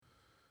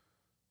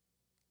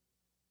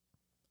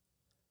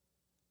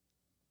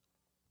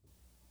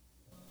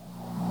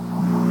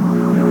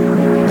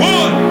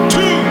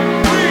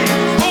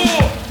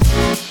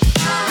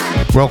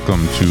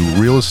Welcome to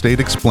Real Estate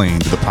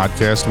Explained, the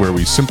podcast where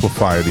we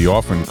simplify the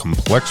often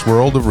complex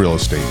world of real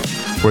estate.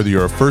 Whether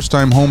you're a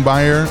first-time home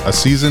buyer, a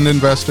seasoned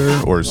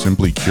investor, or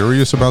simply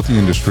curious about the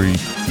industry,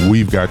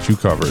 we've got you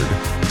covered.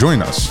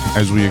 Join us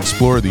as we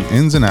explore the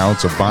ins and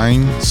outs of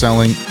buying,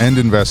 selling, and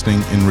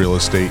investing in real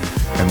estate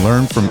and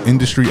learn from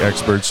industry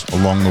experts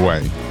along the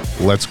way.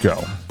 Let's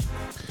go.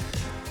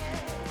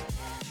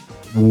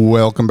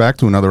 Welcome back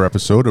to another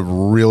episode of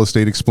Real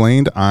Estate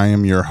Explained. I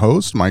am your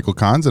host, Michael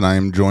Kahns, and I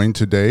am joined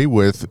today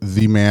with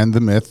the man, the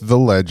myth, the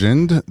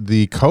legend,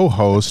 the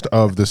co-host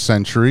of the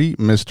century,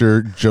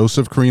 Mr.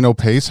 Joseph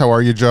Carino-Pace. How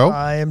are you, Joe?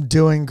 I am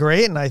doing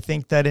great, and I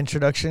think that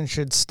introduction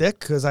should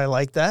stick because I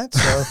like that.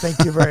 So thank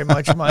you very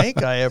much,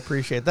 Mike. I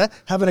appreciate that.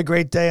 Having a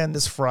great day on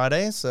this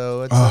Friday,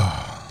 so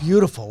it's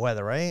beautiful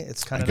weather, right?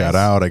 It's kind of I got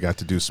out. I got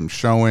to do some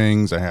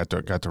showings. I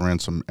got to run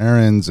some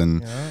errands,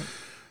 and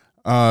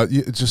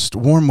just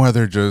warm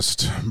weather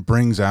just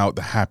brings out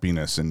the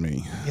happiness in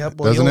me. Yep,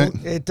 well,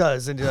 doesn't it? It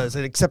does. It does.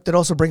 Except it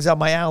also brings out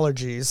my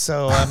allergies.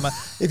 So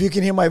if you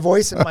can hear my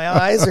voice and my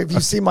eyes, or if you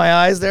see my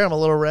eyes there, I'm a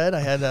little red. I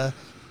had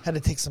to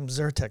take some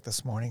Zyrtec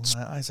this morning.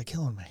 My eyes are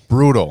killing me.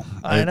 Brutal.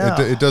 I know.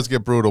 It does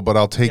get brutal, but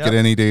I'll take it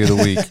any day of the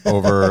week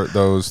over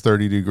those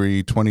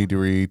 30-degree,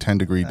 20-degree,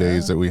 10-degree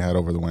days that we had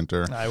over the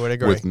winter. I would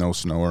agree. With no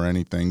snow or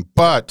anything.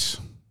 But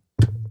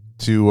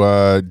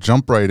to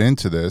jump right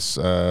into this,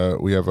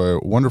 we have a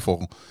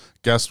wonderful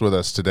guest with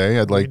us today.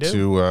 I'd like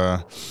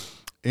to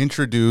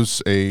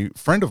introduce a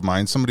friend of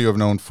mine, somebody I've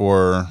known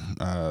for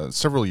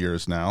several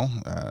years now.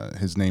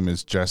 His name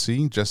is Jesse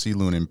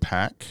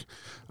Lunin-Pack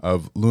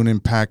of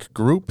Lunin-Pack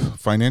Group,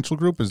 Financial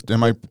Group.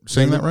 Am I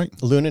saying that right?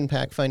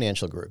 Lunin-Pack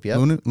Financial Group, yeah.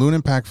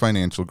 Lunin-Pack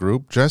Financial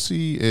Group.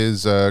 Jesse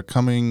is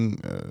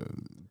coming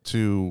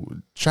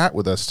to chat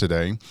with us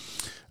today,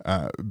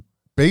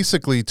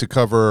 basically to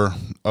cover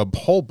a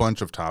whole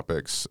bunch of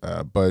topics,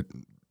 but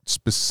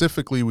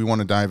specifically we want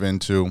to dive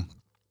into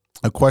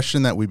a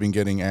question that we've been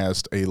getting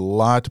asked a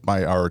lot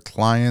by our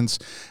clients,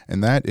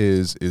 and that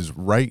is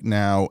right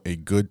now a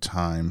good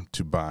time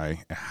to buy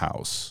a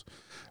house?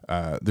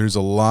 There's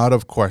a lot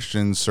of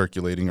questions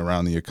circulating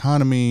around the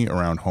economy,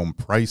 around home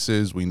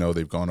prices. We know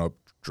they've gone up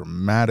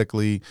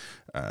dramatically.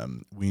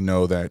 We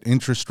know that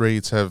interest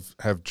rates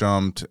have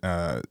jumped.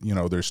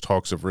 There's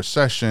talks of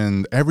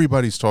recession.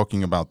 Everybody's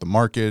talking about the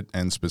market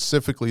and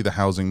specifically the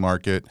housing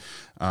market.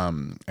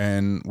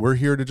 And we're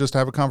here to just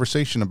have a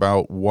conversation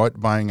about what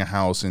buying a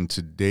house in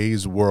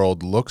today's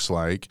world looks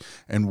like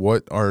and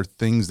what are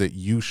things that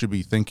you should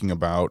be thinking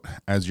about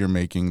as you're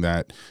making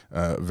that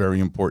very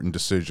important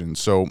decision.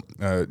 So,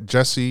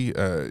 Jesse,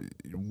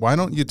 why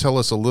don't you tell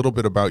us a little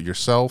bit about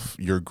yourself,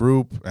 your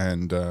group,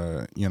 and,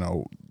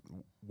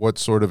 what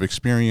sort of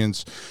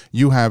experience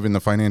you have in the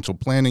financial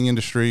planning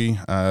industry,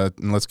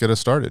 and let's get us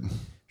started.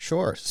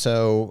 Sure.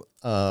 So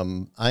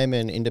I'm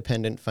an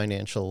independent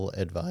financial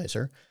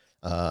advisor.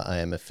 I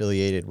am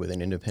affiliated with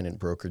an independent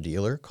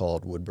broker-dealer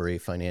called Woodbury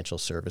Financial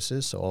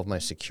Services. So all of my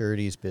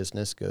securities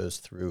business goes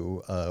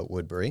through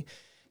Woodbury.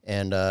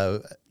 And,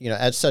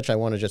 as such, I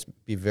want to just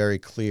be very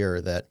clear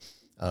that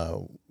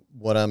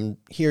what I'm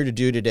here to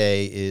do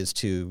today is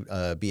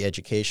to be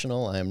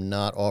educational. I'm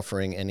not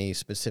offering any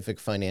specific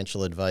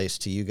financial advice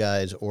to you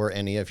guys or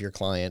any of your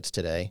clients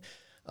today,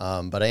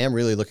 but I am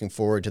really looking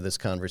forward to this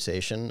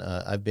conversation.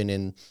 I've been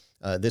in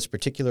this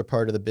particular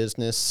part of the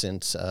business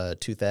since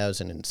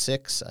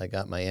 2006. I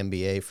got my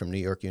MBA from New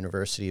York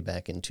University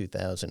back in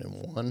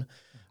 2001.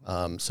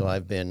 So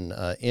I've been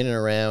in and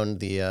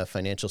around the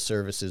financial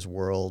services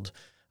world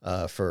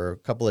for a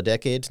couple of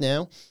decades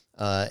now.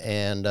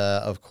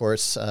 Of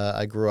course,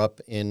 I grew up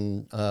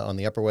on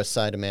the Upper West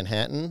Side of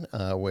Manhattan,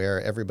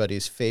 where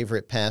everybody's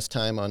favorite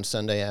pastime on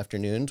Sunday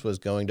afternoons was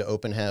going to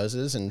open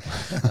houses and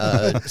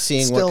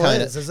seeing Still what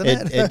kind is, of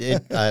isn't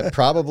it? It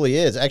probably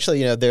is.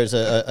 Actually, there's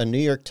a New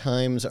York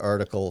Times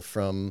article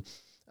from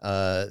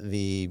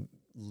the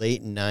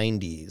late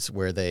 90s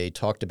where they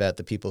talked about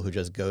the people who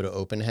just go to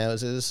open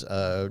houses,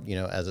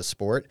 as a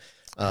sport.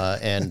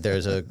 And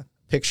there's a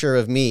picture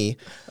of me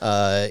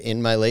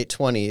in my late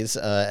 20s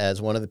as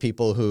one of the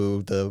people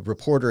who the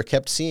reporter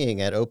kept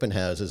seeing at open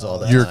houses all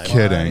the time. You're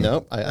kidding.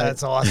 Nope.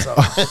 That's awesome.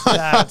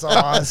 That's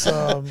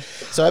awesome.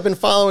 So I've been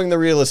following the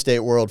real estate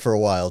world for a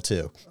while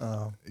too.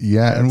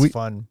 Yeah, That's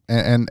fun.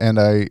 And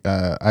I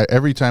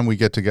every time we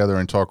get together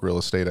and talk real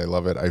estate, I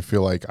love it. I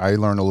feel like I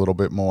learn a little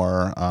bit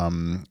more,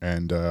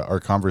 and our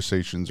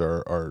conversations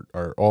are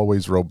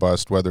always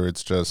robust, whether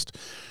it's just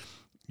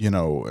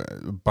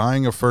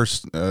buying your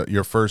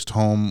first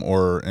home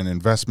or an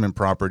investment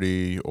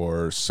property,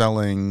 or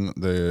selling,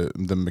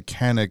 the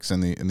mechanics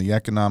and the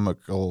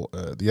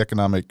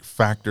economic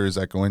factors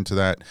that go into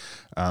that.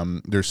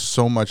 There's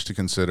so much to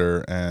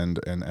consider, and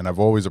I've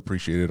always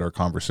appreciated our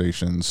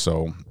conversations.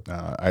 So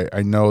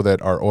I know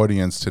that our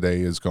audience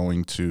today is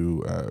going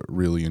to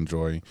really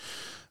enjoy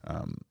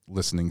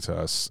listening to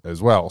us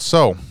as well.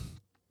 So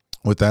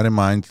with that in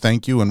mind,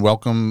 thank you and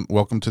welcome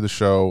to the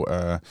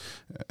show.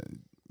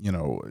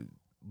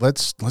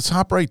 let's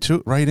hop right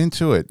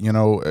into it.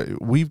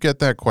 We've got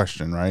that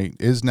question, right?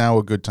 Is now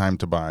a good time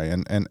to buy?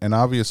 And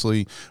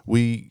obviously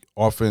we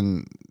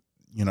often,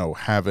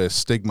 have a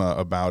stigma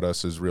about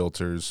us as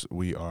realtors.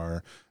 We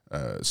are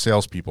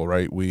salespeople,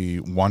 right? We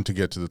want to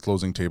get to the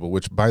closing table,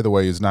 which, by the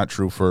way, is not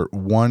true for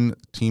one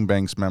Team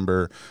Banks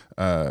member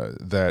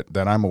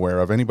that I'm aware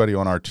of. Anybody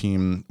on our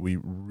team, we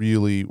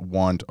really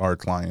want our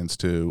clients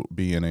to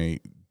be in a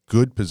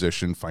good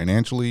position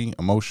financially,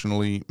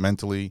 emotionally,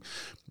 mentally.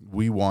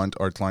 We want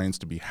our clients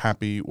to be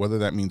happy, whether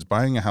that means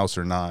buying a house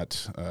or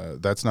not.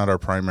 That's not our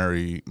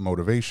primary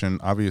motivation.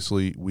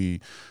 Obviously, we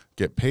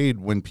get paid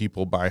when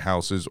people buy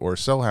houses or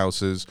sell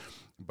houses,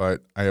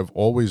 but I have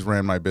always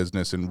ran my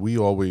business, and we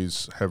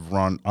always have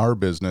run our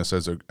business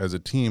as a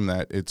team,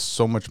 that it's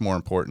so much more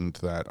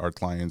important that our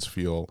clients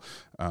feel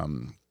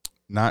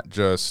not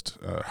just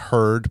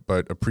heard,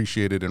 but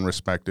appreciated and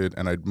respected.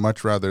 And I'd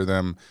much rather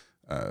them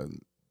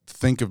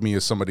think of me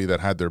as somebody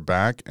that had their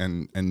back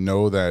and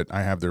know that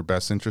I have their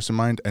best interest in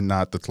mind, and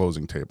not the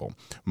closing table.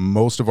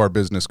 Most of our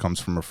business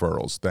comes from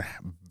referrals. The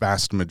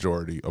vast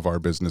majority of our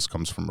business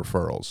comes from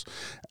referrals.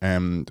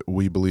 And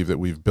we believe that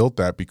we've built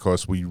that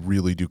because we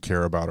really do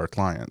care about our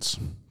clients.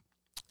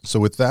 So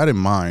with that in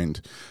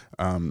mind,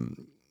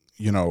 in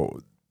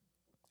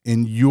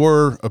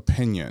your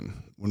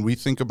opinion, when we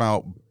think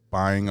about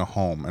buying a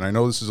home, and I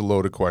know this is a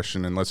loaded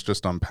question, and let's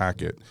just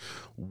unpack it.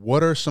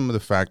 What are some of the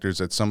factors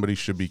that somebody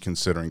should be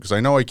considering? Because I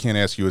know I can't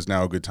ask you, is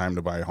now a good time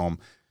to buy a home?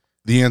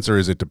 The answer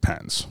is it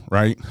depends,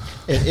 right?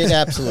 It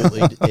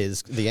absolutely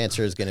is. The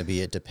answer is going to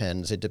be it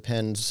depends. It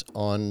depends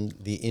on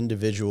the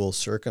individual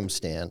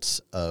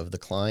circumstance of the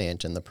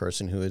client and the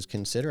person who is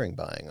considering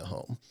buying a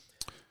home.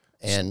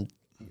 And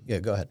yeah,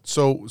 go ahead.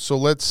 So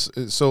let's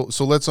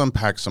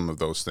unpack some of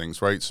those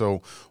things, right?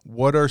 So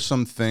what are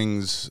some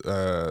things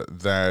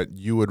that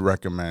you would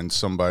recommend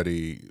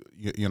somebody,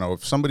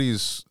 if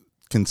somebody's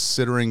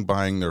considering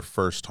buying their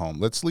first home?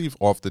 Let's leave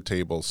off the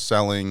table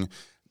selling,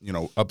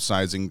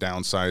 upsizing,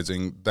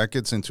 downsizing. That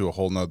gets into a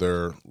whole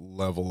nother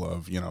level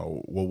of,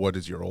 what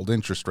is your old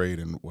interest rate,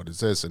 and what is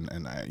this, and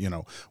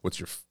what's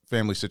your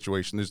family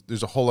situation?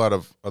 There's a whole lot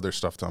of other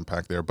stuff to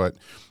unpack there. But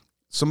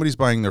somebody's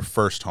buying their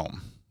first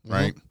home,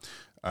 right?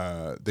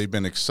 They've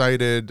been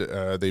excited,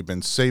 they've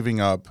been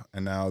saving up,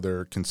 and now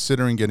they're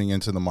considering getting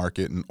into the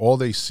market, and all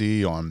they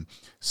see on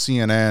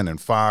CNN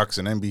and Fox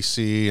and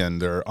NBC,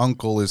 and their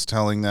uncle is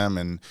telling them,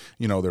 and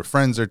their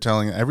friends are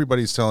telling,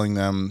 everybody's telling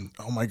them,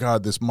 oh my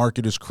God, this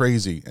market is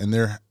crazy, and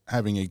they're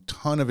having a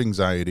ton of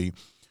anxiety.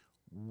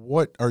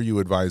 What are you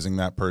advising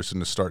that person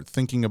to start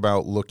thinking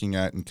about, looking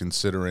at, and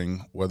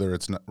considering whether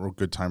it's not a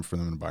good time for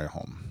them to buy a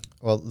home?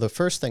 Well, the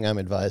first thing I'm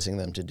advising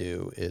them to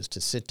do is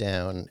to sit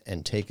down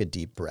and take a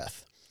deep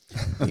breath.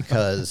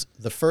 Because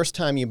the first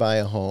time you buy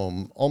a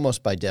home,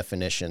 almost by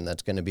definition,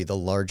 that's going to be the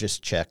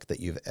largest check that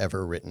you've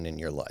ever written in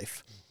your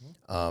life.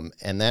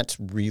 And that's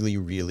really,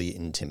 really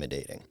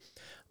intimidating.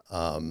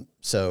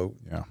 So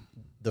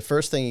the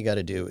first thing you got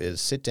to do is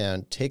sit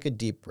down, take a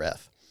deep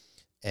breath,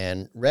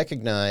 and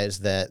recognize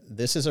that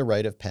this is a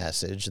rite of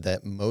passage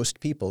that most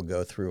people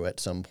go through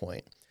at some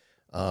point.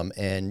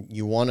 And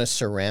you want to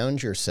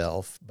surround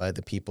yourself by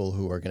the people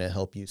who are going to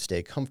help you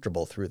stay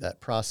comfortable through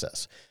that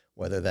process,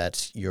 whether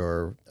that's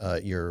your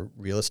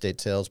real estate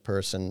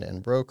salesperson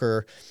and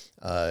broker,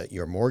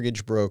 your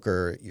mortgage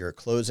broker, your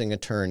closing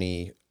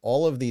attorney.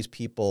 All of these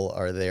people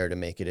are there to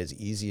make it as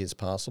easy as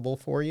possible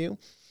for you.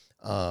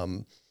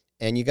 And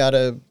you got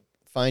to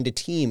find a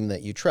team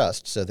that you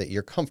trust so that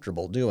you're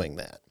comfortable doing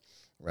that.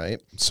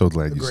 Right. So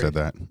glad you said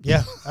that.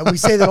 Yeah. We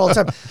say that all the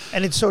time.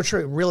 And it's so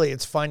true. Really,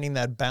 it's finding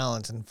that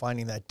balance and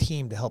finding that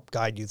team to help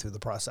guide you through the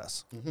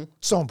process.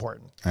 So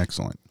important.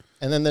 Excellent.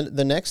 And then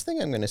the next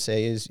thing I'm going to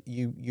say is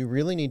you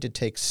really need to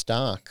take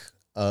stock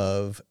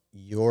of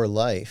your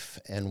life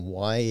and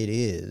why it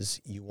is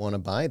you want to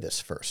buy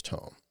this first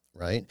home,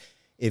 right?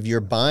 If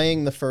you're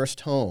buying the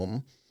first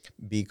home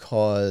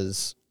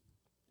because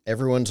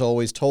everyone's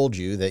always told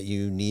you that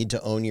you need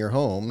to own your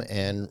home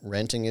and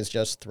renting is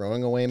just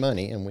throwing away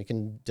money, and we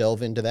can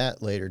delve into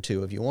that later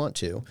too if you want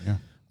to.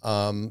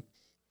 Yeah.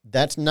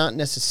 That's not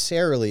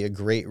necessarily a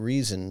great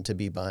reason to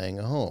be buying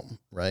a home,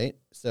 right?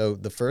 So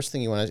the first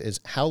thing you want is,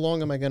 how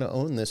long am I going to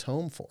own this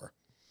home for,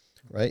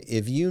 right?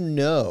 If you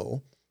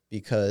know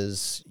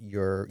because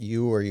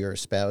you or your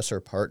spouse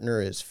or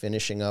partner is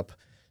finishing up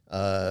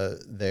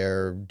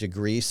their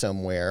degree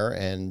somewhere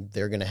and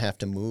they're going to have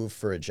to move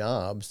for a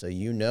job, so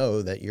you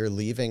know that you're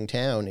leaving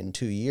town in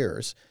 2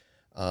 years,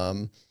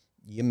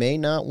 you may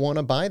not want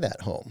to buy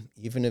that home,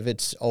 even if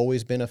it's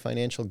always been a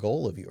financial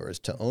goal of yours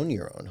to own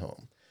your own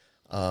home.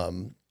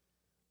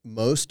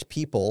 Most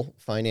people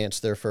finance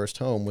their first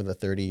home with a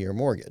 30-year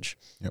mortgage.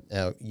 Yep.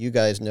 Now, you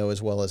guys know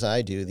as well as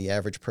I do, the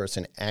average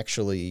person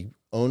actually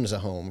owns a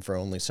home for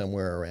only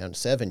somewhere around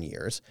 7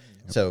 years.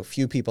 Yep. So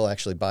few people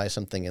actually buy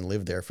something and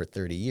live there for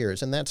 30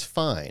 years, and that's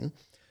fine.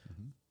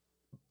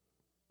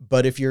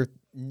 But if you're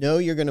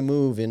going to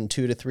move in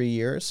 2 to 3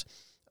 years,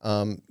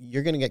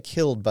 you're going to get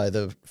killed by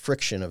the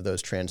friction of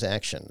those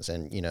transactions.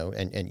 And,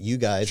 and you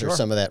guys are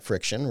some of that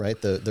friction, right?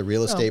 The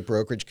real estate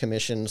brokerage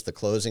commissions, the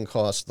closing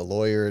costs, the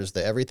lawyers,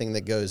 the everything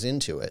that goes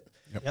into it.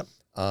 Yep.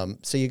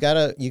 So you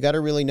gotta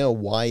really know,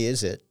 why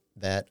is it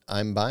that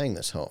I'm buying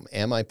this home?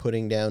 Am I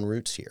putting down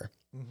roots here?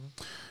 Mm-hmm.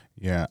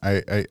 Yeah,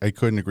 I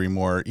couldn't agree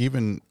more.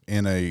 Even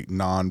in a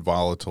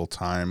non-volatile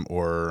time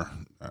or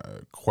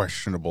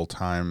questionable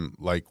time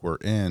like we're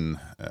in,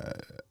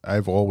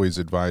 I've always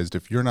advised,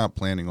 if you're not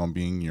planning on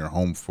being in your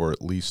home for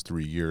at least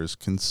 3 years,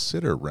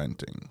 consider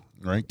renting,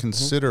 right?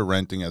 Consider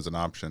renting as an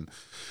option.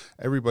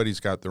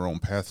 Everybody's got their own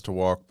path to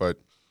walk, but,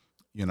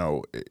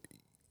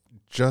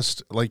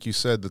 just like you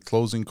said, the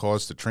closing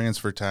costs, the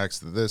transfer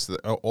tax,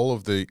 all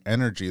of the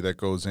energy that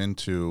goes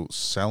into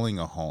selling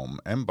a home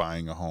and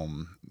buying a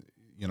home,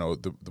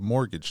 the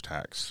mortgage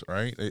tax,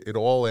 right? It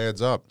all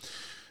adds up.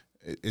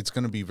 It's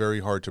going to be very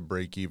hard to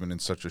break even in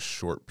such a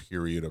short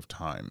period of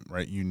time,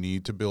 right? You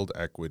need to build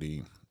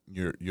equity.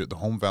 The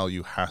home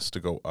value has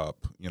to go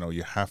up.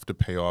 You have to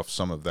pay off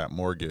some of that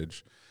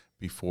mortgage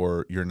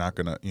before you're not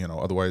going to,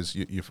 otherwise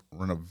you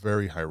run a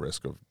very high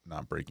risk of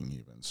not breaking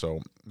even.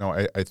 So, no,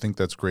 I think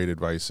that's great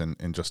advice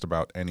in just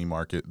about any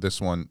market. This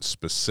one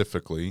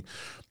specifically,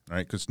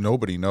 right? Because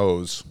nobody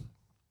knows.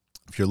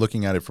 If you're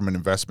looking at it from an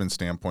investment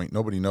standpoint,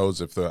 nobody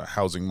knows if the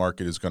housing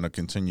market is going to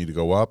continue to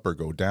go up or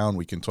go down.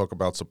 We can talk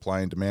about supply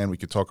and demand. We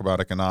could talk about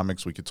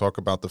economics. We could talk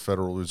about the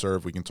Federal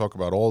Reserve. We can talk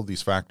about all of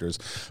these factors.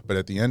 But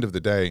at the end of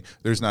the day,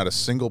 there's not a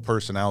single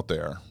person out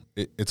there.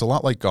 It's a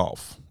lot like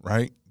golf,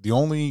 right? The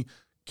only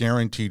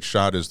guaranteed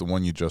shot is the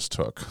one you just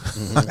took.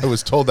 I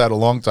was told that a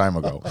long time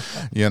ago,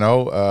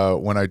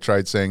 when I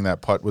tried saying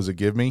that putt was a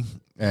give me.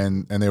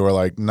 And they were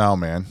like, no,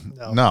 man,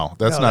 no,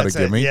 that's not a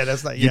gimme. Yeah,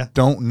 that's not. You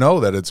don't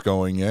know that it's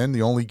going in.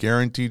 The only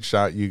guaranteed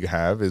shot you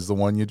have is the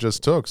one you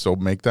just took. So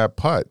make that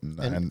putt.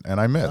 And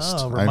I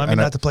missed. Remind me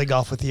not to play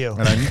golf with you.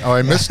 And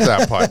I missed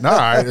that putt. No,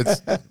 I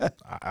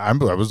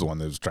was the one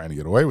that was trying to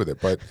get away with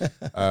it. But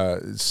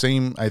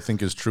same, I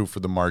think, is true for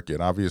the market.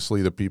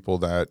 Obviously, the people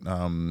that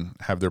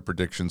have their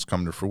predictions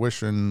come to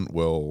fruition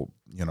will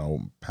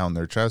pound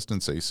their chest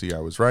and say, see, I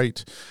was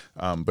right.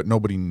 But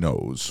nobody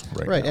knows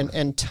right now.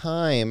 And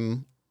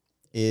time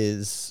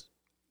is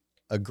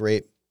a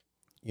great,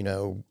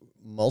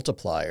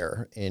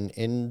 multiplier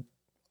in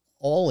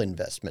all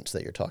investments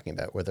that you're talking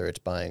about, whether it's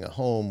buying a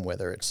home,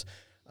 whether it's,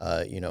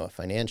 a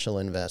financial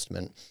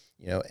investment.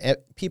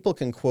 People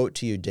can quote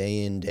to you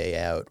day in, day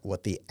out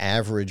what the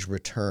average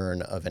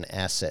return of an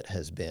asset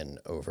has been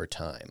over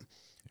time,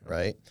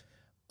 right?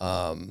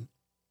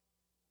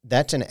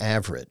 That's an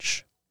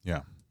average.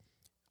 Yeah.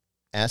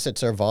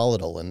 Assets are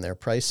volatile in their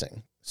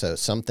pricing. So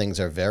some things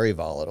are very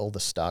volatile. The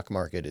stock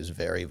market is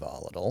very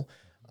volatile.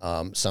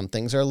 Some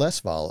things are less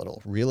volatile.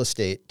 Real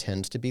estate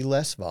tends to be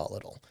less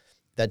volatile.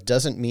 That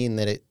doesn't mean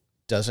that it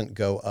doesn't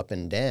go up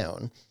and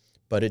down,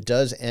 but it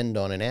does end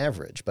on an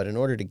average. But in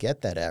order to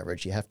get that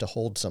average, you have to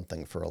hold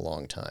something for a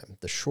long time.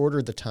 The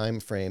shorter the time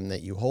frame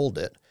that you hold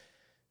it,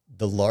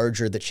 the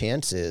larger the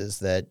chance is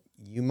that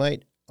you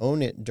might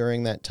own it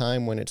during that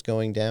time when it's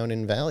going down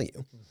in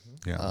value.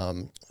 Yeah.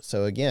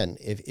 So again,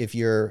 if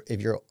you're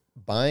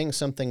buying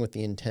something with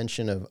the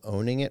intention of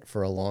owning it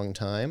for a long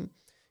time,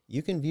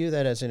 you can view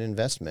that as an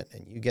investment,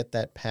 and you get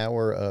that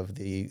power of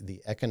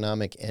the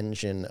economic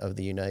engine of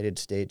the United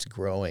States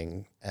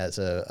growing as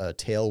a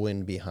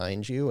tailwind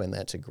behind you, and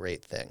that's a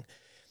great thing.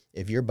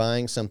 If you're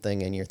buying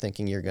something and you're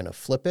thinking you're going to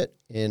flip it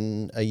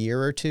in a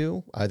year or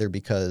two, either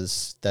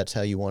because that's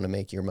how you want to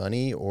make your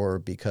money or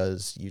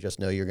because you just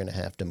know you're going to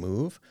have to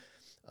move,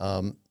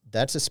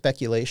 that's a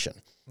speculation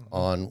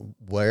on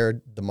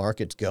where the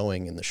market's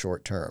going in the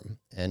short term,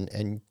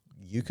 and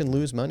you can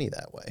lose money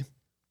that way.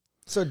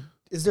 So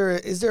is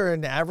there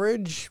an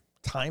average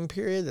time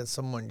period that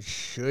someone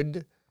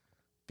should,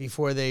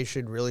 before they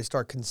should really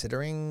start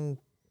considering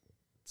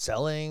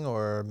selling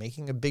or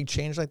making a big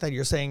change like that?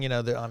 You're saying,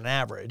 on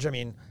average. I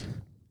mean,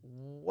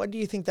 what do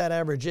you think that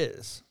average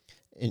is?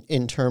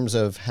 In terms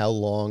of how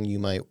long you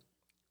might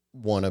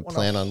want to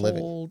plan on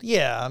living?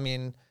 Yeah, I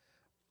mean,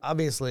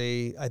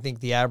 obviously, I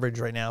think the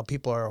average right now,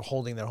 people are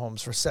holding their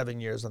homes for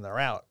 7 years and they're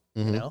out.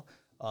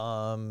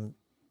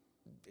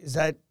 Is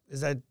that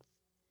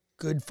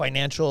good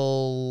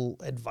financial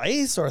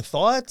advice or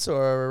thoughts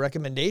or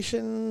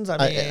recommendations? I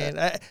mean,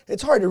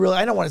 it's hard to really.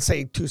 I don't want to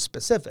say too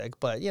specific,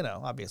 but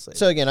obviously.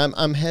 So again,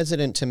 I'm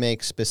hesitant to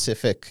make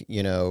specific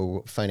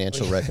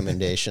financial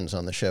recommendations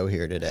on the show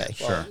here today.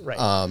 Sure. Right.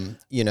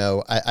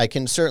 I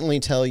can certainly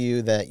tell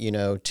you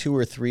that 2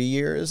 or 3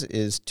 years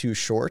is too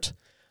short.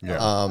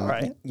 Yeah.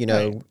 Right.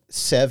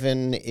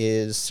 7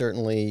 is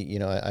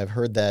certainly, I've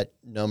heard that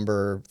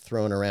number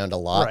thrown around a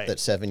lot, right,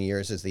 that 7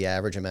 years is the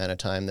average amount of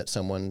time that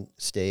someone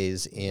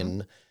stays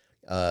in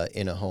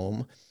a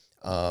home.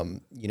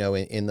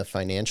 In the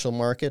financial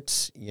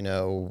markets, we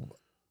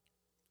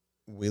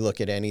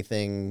look at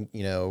anything,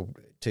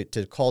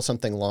 to call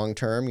something long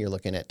term, you're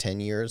looking at 10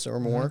 years or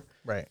more.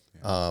 Right.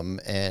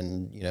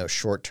 And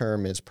short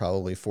term is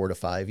probably 4 to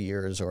 5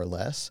 years or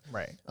less.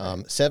 Right.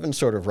 7's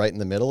sort of right in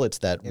the middle. It's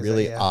that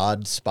really yeah.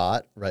 odd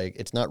spot, right?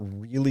 It's not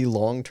really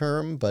long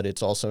term, but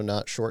it's also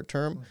not short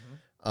term.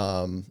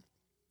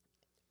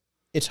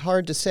 It's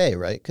hard to say,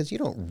 right? Because you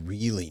don't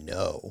really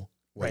know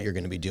what you're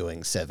going to be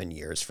doing 7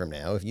 years from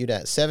now. If you'd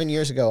 7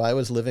 years ago, I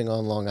was living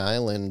on Long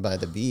Island by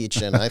the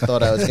beach, and I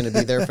thought I was going to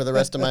be there for the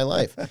rest of my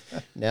life.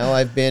 Now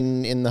I've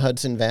been in the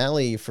Hudson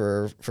Valley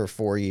for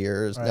 4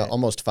 years,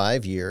 almost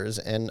 5 years,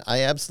 and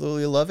I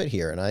absolutely love it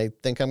here, and I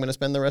think I'm going to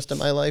spend the rest of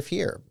my life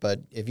here.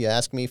 But if you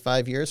ask me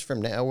 5 years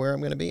from now where I'm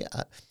going to be,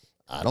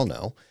 I don't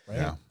know.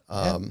 Yeah.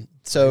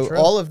 So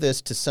all of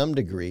this, to some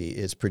degree,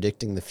 is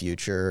predicting the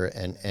future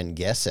and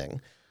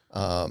guessing.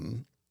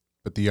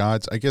 But the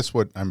odds, I guess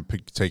what I'm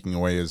taking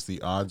away is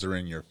the odds are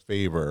in your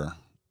favor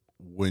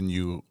when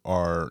you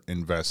are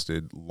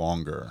invested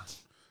longer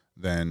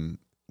than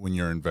when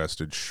you're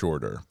invested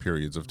shorter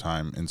periods of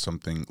time in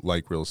something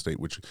like real estate,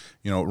 which,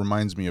 it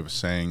reminds me of a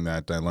saying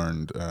that I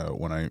learned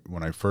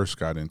when I first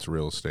got into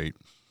real estate.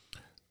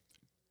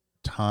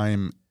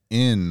 Time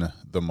in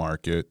the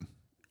market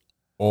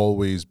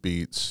always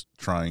beats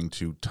trying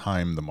to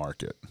time the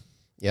market.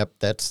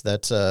 Yep,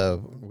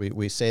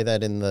 we say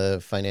that in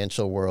the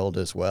financial world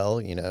as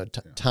well.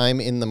 Time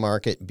in the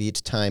market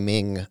beats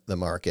timing the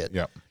market.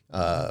 Yep.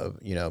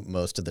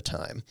 Most of the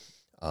time.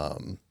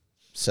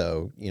 That's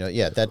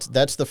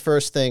the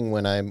first thing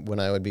when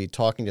I would be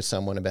talking to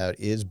someone about,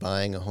 is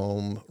buying a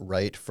home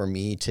right for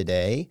me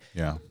today?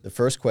 Yeah. The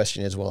first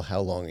question is, well,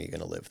 how long are you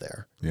going to live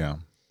there? Yeah.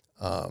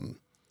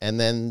 And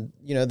then,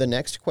 the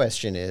next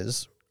question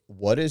is,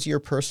 what is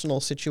your personal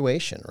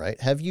situation, right?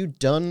 Have you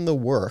done the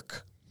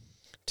work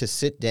to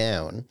sit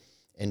down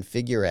and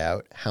figure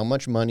out how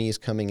much money is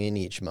coming in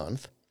each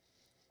month,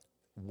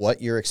 what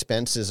your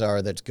expenses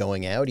are that's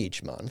going out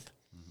each month,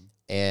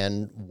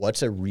 and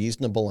what's a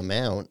reasonable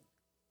amount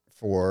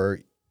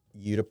for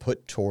you to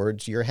put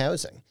towards your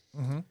housing,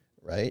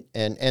 right?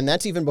 And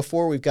that's even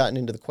before we've gotten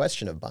into the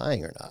question of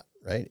buying or not,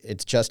 right?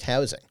 It's just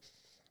housing,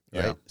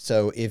 right? Yeah.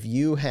 So if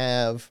you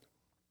have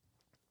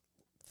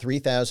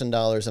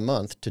 $3,000 a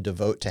month to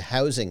devote to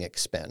housing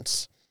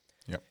expense,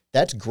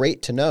 that's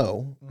great to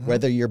know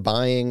whether you're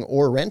buying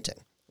or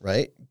renting,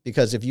 right?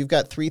 Because if you've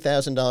got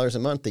 $3,000 a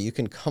month that you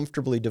can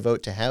comfortably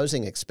devote to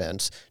housing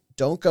expense,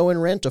 don't go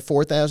and rent a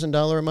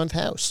 $4,000 a month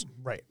house.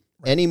 Right.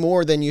 Any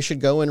more than you should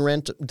go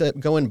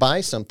and buy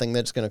something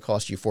that's going to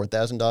cost you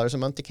 $4,000 a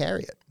month to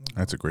carry it.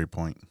 That's a great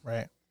point.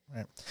 Right.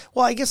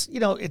 Well, I guess,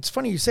 it's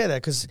funny you say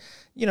that because,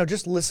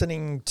 just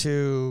listening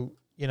to,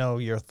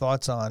 your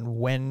thoughts on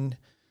when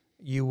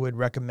you would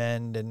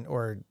recommend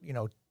or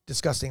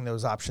discussing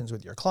those options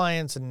with your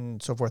clients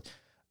and so forth.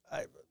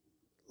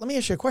 Let me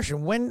ask you a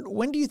question.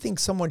 When do you think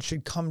someone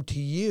should come to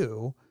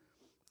you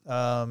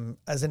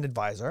as an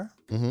advisor,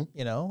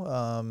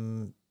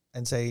 and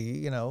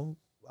say,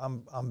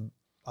 I'm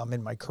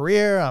in my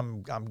career,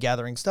 I'm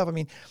gathering stuff. I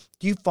mean,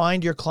 do you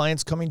find your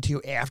clients coming to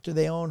you after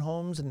they own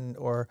homes,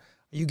 or are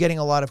you getting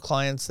a lot of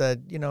clients that,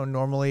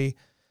 normally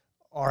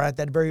are at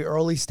that very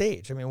early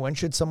stage? I mean, when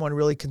should someone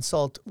really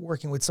consult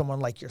working with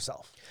someone like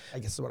yourself, I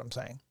guess is what I'm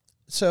saying.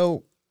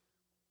 So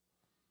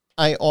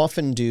I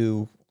often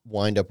do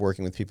wind up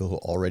working with people who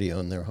already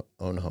own their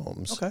own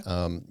homes.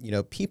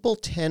 Okay. People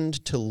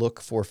tend to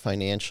look for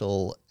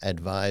financial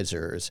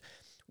advisors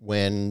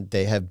when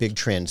they have big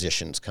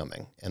transitions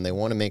coming, and they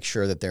want to make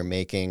sure that they're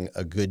making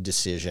a good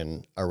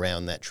decision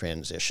around that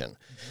transition.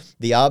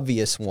 The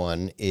obvious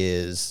one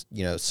is,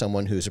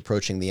 someone who's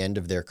approaching the end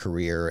of their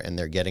career and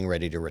they're getting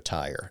ready to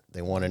retire.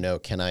 They want to know,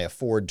 can I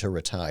afford to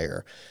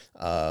retire?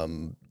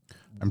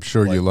 I'm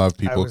sure you love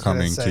people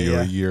coming to you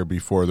a year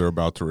before they're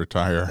about to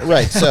retire.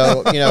 Right.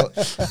 So,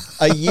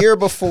 a year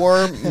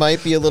before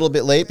might be a little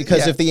bit late,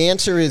 because if the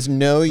answer is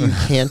no, you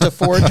can't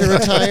afford to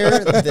retire,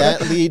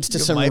 that leads to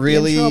some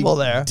really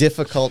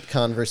difficult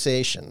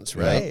conversations,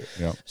 right?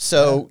 Yeah.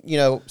 So,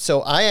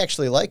 so I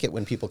actually like it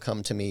when people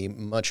come to me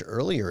much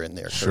earlier in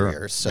their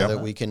careers so that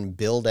we can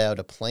build out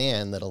a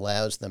plan that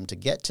allows them to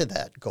get to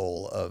that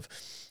goal of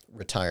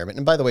retirement.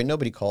 And by the way,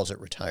 nobody calls it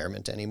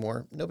retirement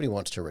anymore. Nobody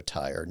wants to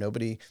retire.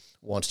 Nobody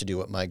wants to do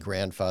what my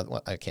grandfather,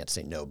 well, I can't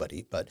say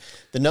nobody, but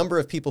the number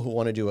of people who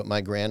want to do what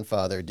my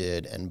grandfather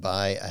did and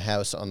buy a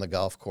house on the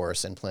golf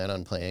course and plan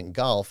on playing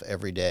golf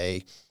every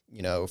day,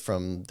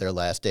 from their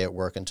last day at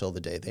work until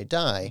the day they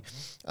die,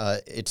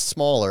 it's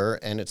smaller,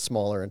 and it's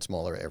smaller and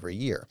smaller every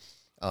year.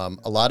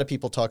 A lot of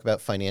people talk about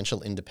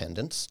financial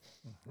independence,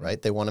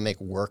 right? They want to make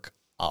work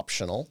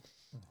optional.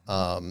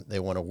 They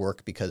want to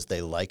work because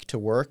they like to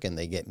work and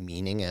they get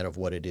meaning out of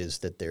what it is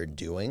that they're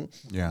doing,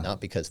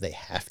 not because they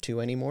have to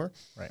anymore.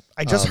 Right.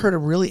 I just heard a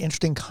really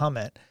interesting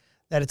comment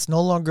that it's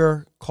no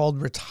longer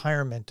called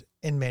retirement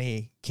in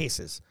many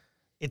cases.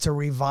 It's a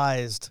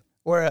revised,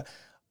 it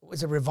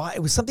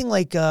was something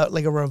like a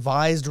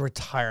revised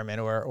retirement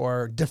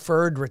or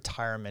deferred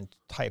retirement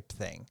type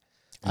thing.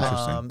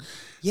 Interesting.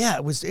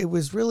 It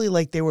was really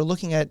like they were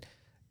looking at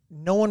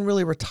no one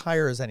really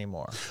retires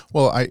anymore.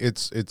 Well,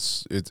 it's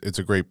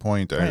a great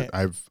point. Right.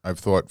 I've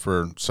thought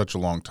for such a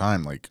long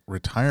time, like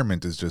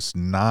retirement is just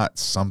not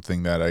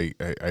something that I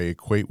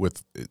equate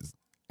with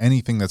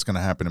anything that's going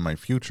to happen in my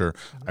future.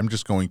 I'm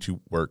just going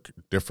to work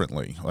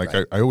differently. Like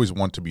I always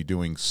want to be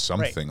doing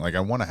something. Like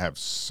I want to have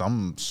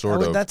some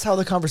sort of. That's how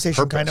the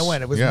conversation kind of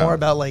went. It was Yeah. more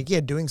about like,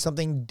 doing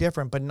something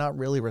different, but not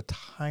really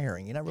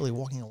retiring. You're not really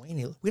walking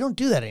away. We don't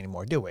do that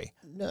anymore, do we?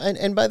 No,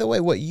 and by the way,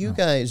 what you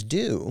guys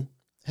do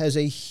has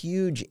a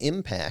huge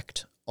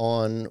impact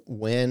on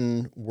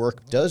when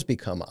work does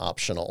become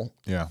optional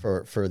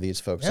for these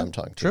folks I'm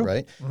talking to,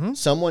 right? Mm-hmm.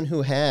 Someone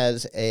who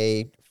has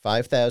a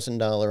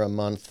 $5,000 a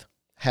month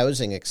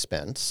housing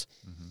expense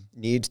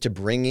needs to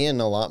bring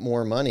in a lot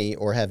more money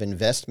or have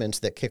investments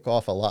that kick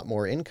off a lot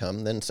more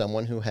income than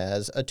someone who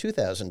has a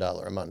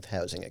 $2,000 a month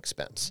housing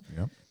expense.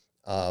 Yep.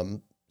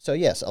 So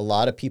yes, a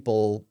lot of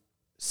people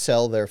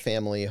sell their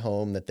family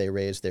home that they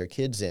raise their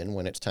kids in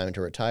when it's time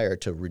to retire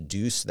to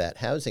reduce that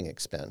housing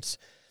expense.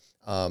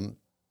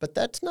 But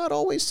that's not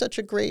always such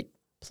a great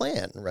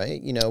plan,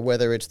 right? You know,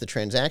 whether it's the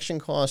transaction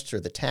costs or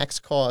the tax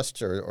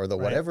costs or the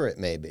whatever it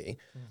may be.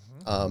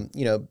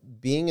 You know,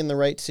 being in the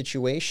right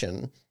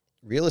situation,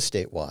 real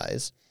estate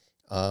wise,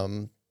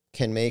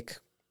 can make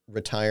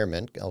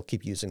retirement, I'll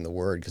keep using the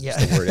word because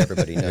it's the word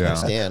everybody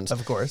understands.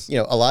 Of course. You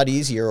know, a lot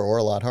easier or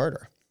a lot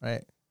harder.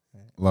 Right.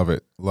 Love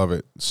it. Love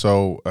it.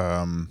 So,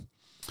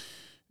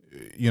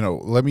 you know,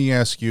 let me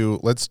ask you,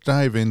 let's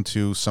dive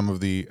into some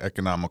of the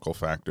economical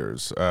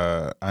factors.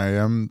 I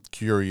am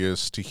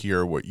curious to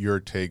hear what your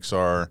takes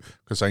are,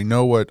 because I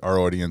know what our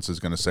audience is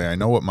going to say. I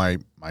know what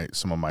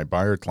some of my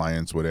buyer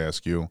clients would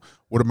ask you.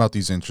 What about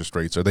these interest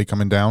rates? Are they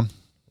coming down?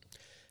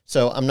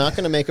 So I'm not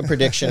going to make a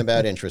prediction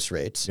about interest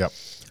rates. Yep.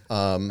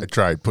 I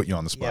tried, put you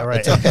on the spot. Yeah,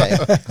 right. It's okay.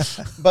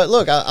 But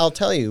look, I'll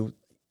tell you,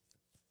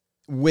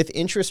 with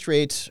interest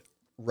rates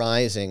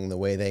rising the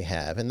way they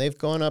have, and they've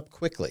gone up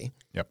quickly.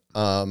 Yep.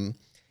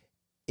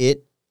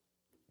 It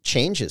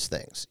changes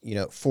things. You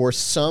know, for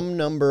some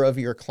number of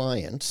your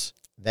clients,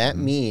 that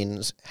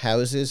means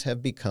houses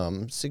have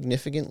become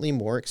significantly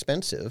more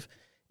expensive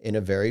in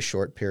a very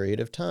short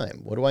period of time.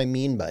 What do I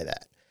mean by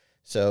that?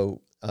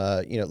 So,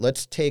 you know,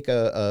 let's take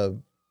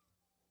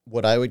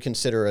what I would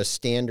consider a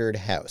standard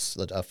house,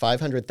 a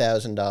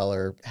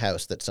 $500,000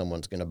 house that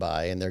someone's going to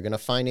buy, and they're going to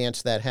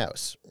finance that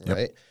house,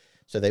 right?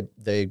 So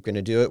they're going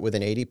to do it with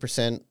an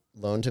 80%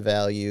 loan to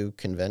value,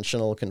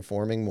 conventional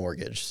conforming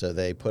mortgage. So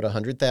they put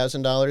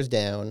 $100,000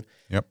 down.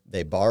 Yep.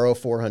 They borrow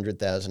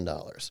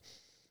 $400,000.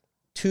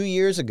 2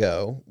 years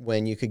ago,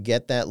 when you could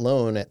get that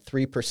loan at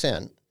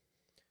 3%,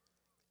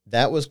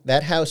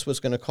 that house was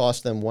going to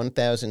cost them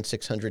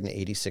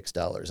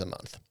 $1,686 a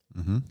month.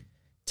 Mm-hmm.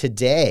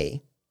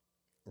 Today,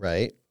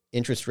 right,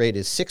 interest rate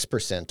is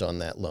 6% on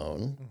that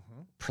loan,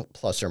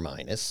 plus or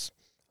minus.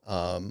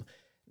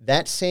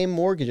 That same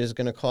mortgage is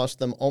going to cost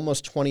them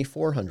almost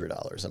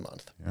 $2,400 a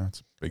month. Yeah,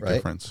 it's a big right?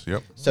 difference.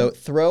 Yep. So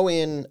throw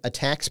in a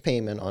tax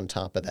payment on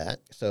top of that.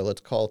 So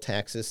let's call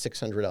taxes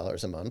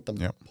 $600 a month.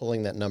 I'm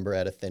pulling that number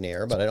out of thin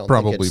air, but I don't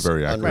think it's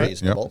very accurate.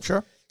 unreasonable. Yep.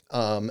 Sure.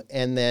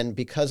 And then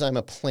because I'm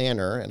a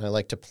planner and I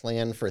like to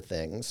plan for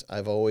things,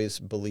 I've always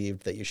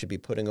believed that you should be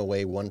putting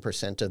away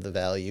 1% of the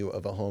value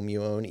of a home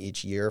you own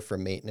each year for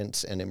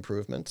maintenance and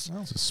improvements.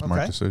 That's a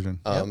smart decision.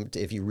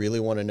 If you really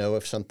want to know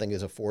if something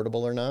is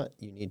affordable or not,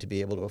 you need to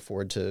be able to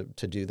afford to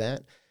do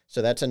that.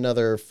 So that's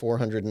another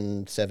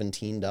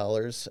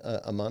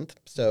 $417 a month.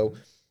 So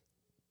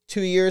 2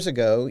 years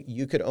ago,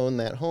 you could own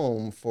that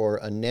home for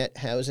a net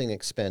housing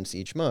expense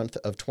each month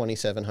of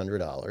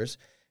 $2,700.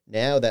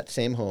 Now that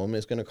same home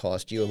is going to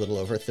cost you a little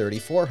over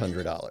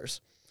 $3,400.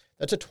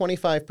 That's a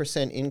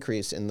 25%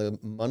 increase in the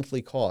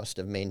monthly cost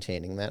of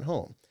maintaining that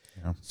home.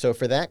 Yeah. So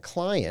for that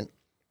client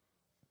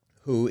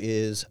who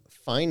is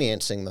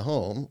financing the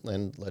home,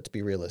 and let's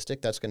be realistic,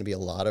 that's going to be a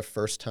lot of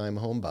first-time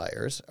home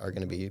buyers are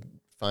going to be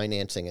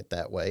financing it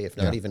that way, if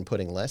not even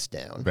putting less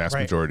down. Vast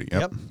majority,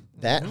 yep.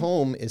 That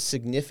home is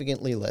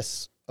significantly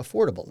less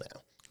affordable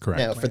now. Correct.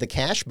 Now, for the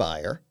cash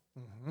buyer,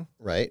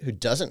 right, who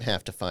doesn't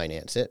have to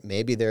finance it.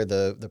 Maybe they're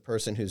the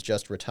person who's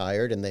just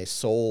retired and they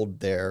sold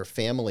their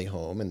family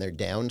home and they're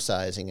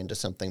downsizing into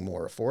something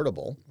more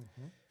affordable.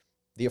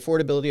 The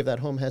affordability of that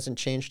home hasn't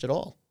changed at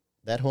all.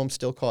 That home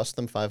still costs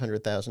them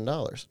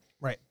 $500,000.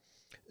 Right.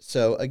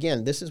 So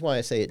again, this is why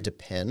I say it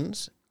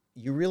depends.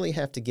 You really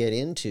have to get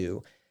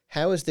into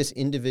how is this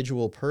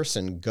individual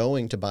person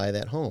going to buy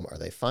that home? Are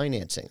they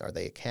financing? Are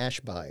they a cash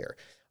buyer?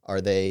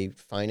 Are they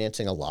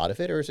financing a lot of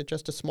it, or is it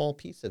just a small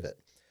piece of it?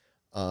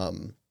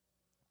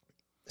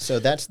 So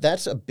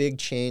that's a big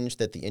change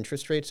that the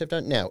interest rates have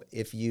done. Now,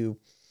 if you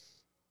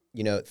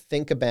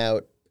think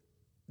about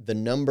the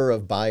number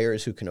of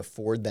buyers who can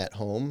afford that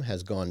home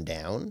has gone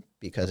down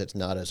because it's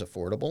not as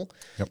affordable.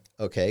 Yep.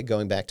 Okay,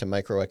 going back to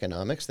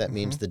microeconomics, that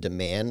means the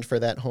demand for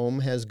that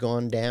home has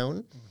gone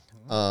down.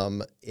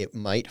 It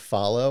might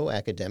follow,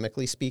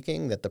 academically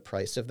speaking, that the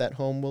price of that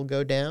home will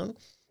go down.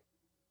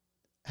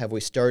 Have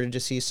we started to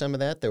see some of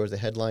that? There was a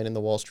headline in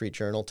the Wall Street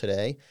Journal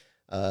today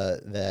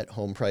that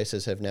home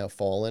prices have now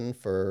fallen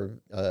for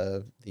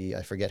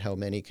I forget how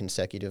many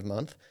consecutive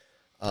months.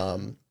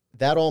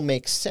 That all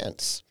makes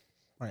sense.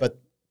 Right. But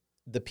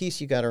the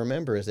piece you got to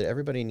remember is that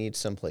everybody needs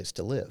someplace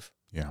to live.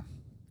 Yeah.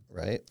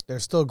 Right?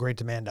 There's still great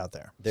demand out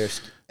there.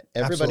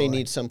 Everybody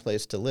needs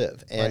someplace to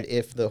live. And right.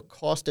 if the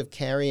cost of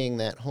carrying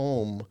that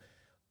home,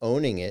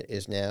 owning it,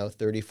 is now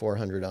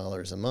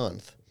 $3,400 a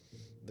month,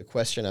 the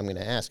question I'm going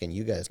to ask, and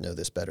you guys know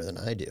this better than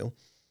I do,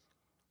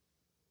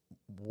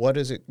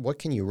 what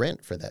can you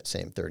rent for that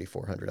same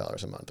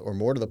 $3,400 a month? Or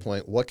more to the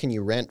point, what can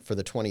you rent for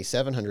the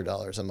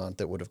 $2,700 a month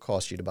that would have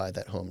cost you to buy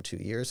that home 2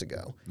 years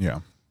ago? Yeah.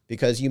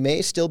 Because you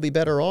may still be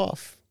better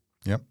off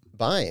Yep.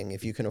 buying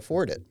if you can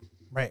afford it.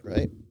 Right.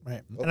 Right.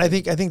 Right. Okay. And I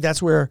think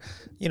that's where,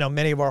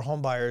 many of our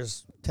home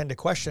buyers tend to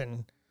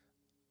question,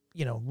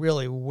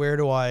 really, where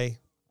do I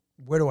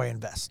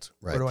invest?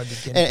 Right. Where do I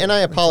begin? And I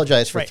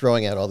apologize for right.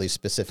 throwing out all these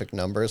specific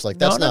numbers. Like,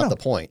 that's not the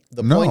point.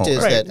 The No. point is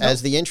Right. that No.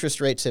 as the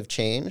interest rates have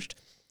changed,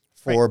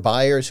 for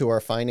buyers who are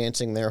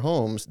financing their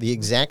homes, the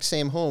exact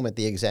same home at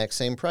the exact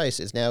same price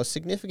is now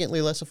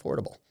significantly less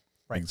affordable.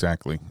 Right.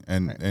 Exactly.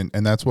 And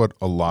that's what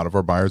a lot of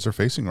our buyers are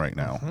facing right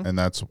now. Mm-hmm.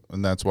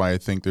 And that's why I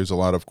think there's a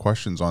lot of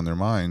questions on their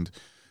mind.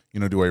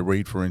 Do I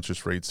wait for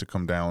interest rates to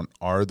come down?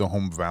 Are the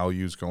home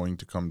values going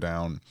to come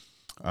down?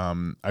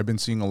 I've been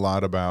seeing a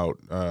lot about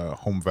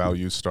home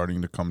values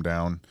starting to come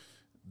down.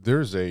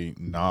 There's a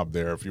knob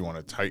there if you want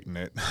to tighten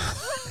it.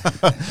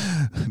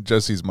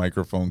 Jesse's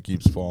microphone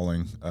keeps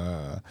falling.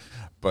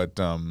 But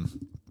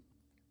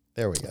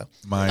there we go.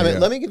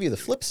 Let me give you the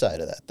flip side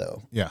of that,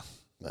 though. Yeah.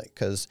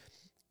 Because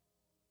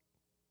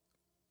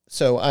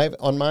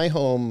on my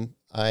home,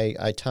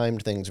 I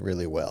timed things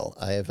really well.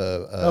 I have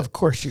Of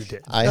course you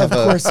did. Of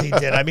course he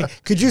did. I mean,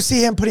 could you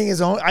see him putting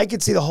his own? I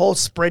could see the whole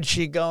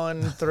spreadsheet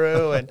going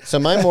through. And so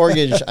my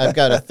mortgage, I've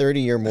got a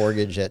 30-year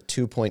mortgage at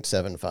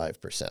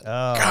 2.75%. Oh,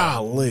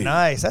 golly,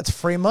 nice. That's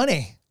free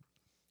money.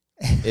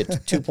 It's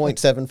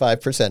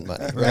 2.75%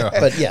 money, right? Yeah.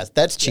 But yes,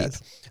 that's cheap.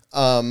 Yes.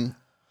 I'm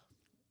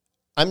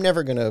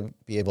never going to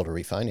be able to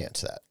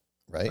refinance that,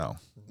 right? No.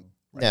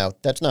 Right. Now,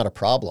 that's not a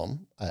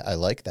problem. I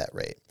like that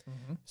rate.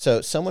 Mm-hmm.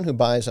 So someone who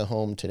buys a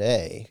home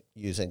today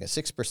using a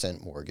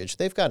 6% mortgage,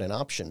 they've got an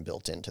option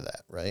built into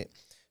that, right?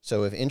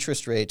 So if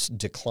interest rates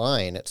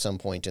decline at some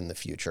point in the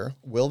future,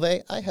 will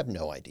they? I have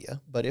no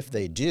idea. But if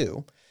they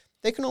do,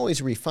 they can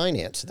always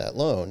refinance that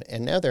loan,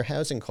 and now their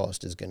housing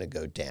cost is going to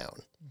go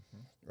down,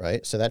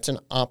 right? So that's an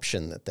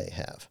option that they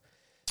have.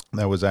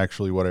 That was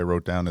actually what I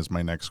wrote down as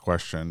my next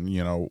question.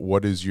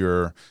 What is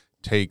your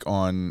take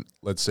on,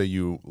 let's say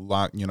you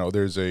lock,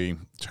 there's a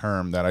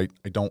term that I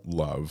don't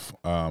love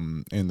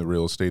in the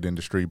real estate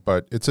industry,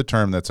 but it's a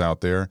term that's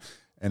out there,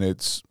 and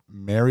it's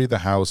marry the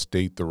house,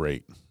 date the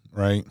rate,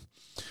 right?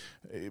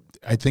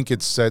 I think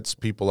it sets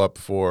people up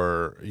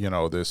for,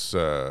 this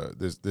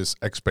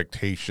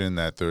expectation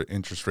that the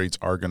interest rates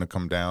are going to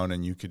come down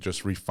and you could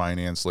just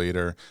refinance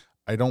later.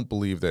 I don't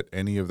believe that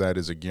any of that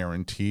is a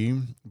guarantee,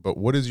 but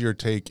what is your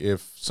take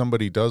if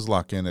somebody does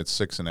lock in at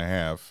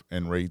 6.5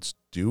 and rates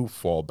do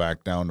fall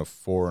back down to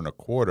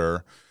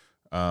 4.25?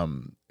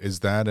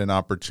 Is that an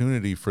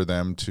opportunity for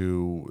them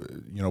to,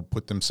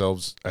 put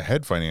themselves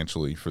ahead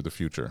financially for the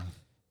future?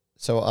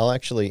 So I'll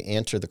actually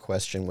answer the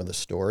question with a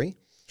story.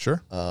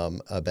 Sure.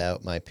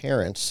 About my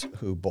parents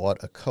who bought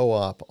a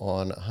co-op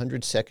on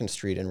 102nd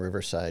Street and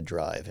Riverside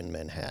Drive in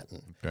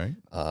Manhattan. Okay.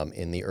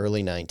 In the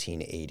early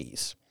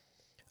 1980s.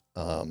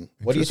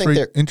 What do you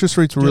think? Interest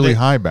rates were really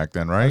high back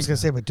then, right? I was going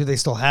to say, but do they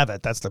still have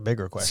it? That's the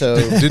bigger question.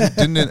 So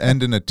didn't it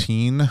end in a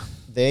teen?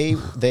 They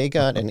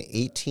got an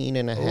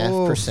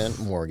 18.5%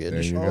 mortgage.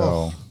 There you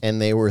go.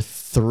 And they were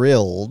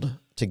thrilled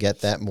to get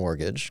that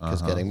mortgage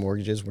because getting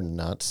mortgages were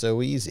not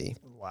so easy.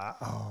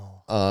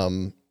 Wow.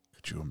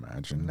 Could you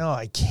imagine? No,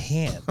 I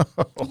can't.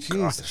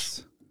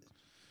 Jesus.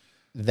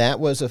 That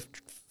was a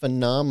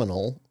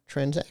phenomenal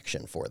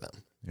transaction for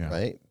them,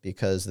 right?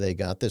 Because they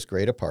got this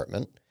great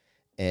apartment.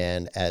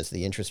 And as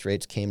the interest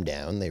rates came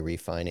down, they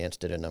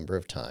refinanced it a number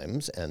of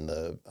times, and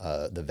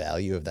the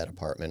value of that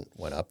apartment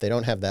went up. They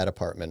don't have that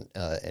apartment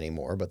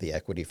anymore, but the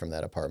equity from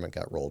that apartment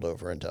got rolled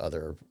over into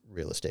other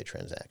real estate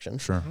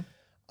transactions. Sure.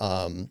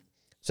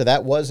 So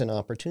that was an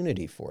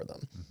opportunity for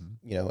them,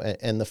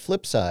 and the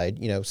flip side,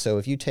 so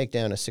if you take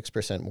down a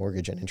 6%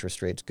 mortgage and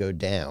interest rates go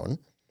down,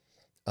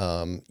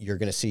 you're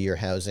going to see your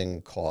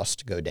housing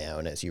cost go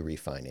down as you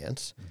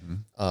refinance.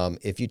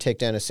 If you take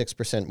down a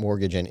 6%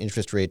 mortgage and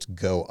interest rates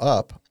go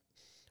up,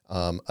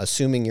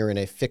 assuming you're in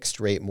a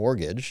fixed rate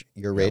mortgage,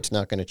 your rate's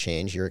not going to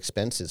change, your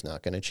expense is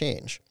not going to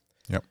change.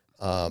 Yep.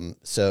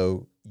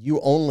 So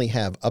you only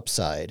have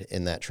upside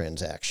in that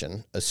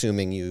transaction,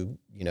 assuming you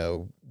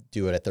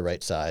do it at the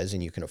right size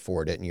and you can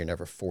afford it and you're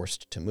never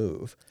forced to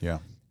move. Yeah.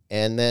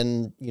 And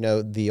then,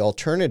 the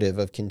alternative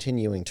of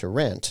continuing to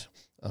rent,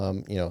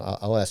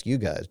 I'll ask you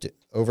guys,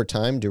 over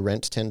time, do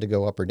rents tend to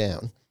go up or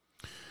down?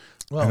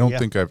 Well, I don't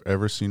think I've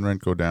ever seen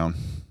rent go down.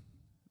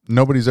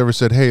 Nobody's ever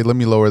said, hey, let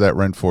me lower that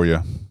rent for you.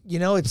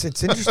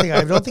 It's interesting.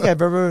 I don't think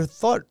I've ever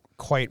thought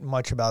quite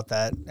much about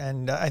that.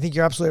 And I think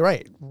you're absolutely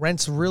right.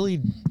 Rents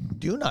really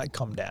do not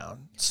come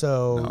down.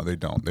 So No, they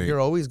don't. you're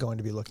always going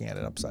to be looking at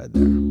it upside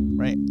there,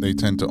 right? They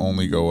tend to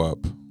only go up.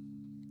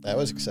 That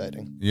was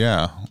exciting.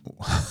 Yeah.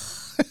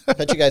 I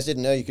bet you guys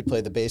didn't know you could play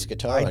the bass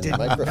guitar on your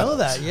microphone. I know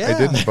that, yeah. I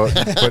didn't,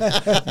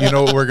 but you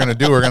know what we're gonna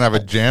do? We're gonna have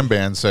a jam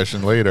band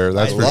session later.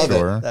 That's for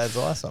sure. That's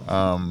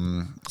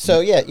awesome.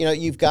 So yeah,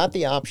 you've got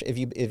the option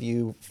if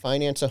you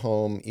finance a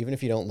home, even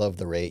if you don't love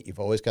the rate, you've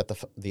always got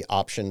the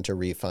option to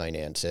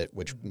refinance it,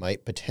 which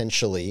might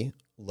potentially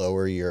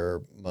lower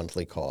your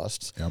monthly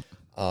costs. Yep.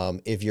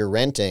 If you're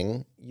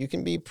renting, you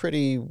can be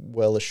pretty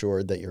well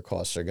assured that your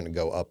costs are going to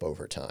go up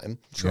over time.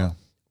 Sure.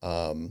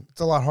 Yeah.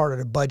 It's a lot harder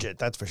to budget,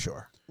 that's for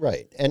sure.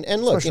 Right. And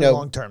look, especially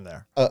long term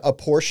there. A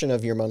portion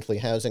of your monthly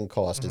housing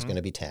cost is going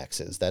to be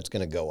taxes. That's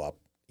going to go up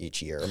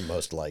each year,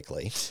 most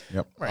likely.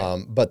 Yep.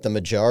 Right. But the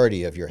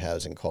majority of your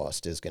housing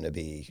cost is going to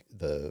be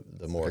the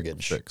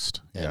mortgage.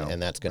 Fixed.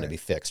 And that's going to be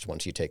fixed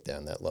once you take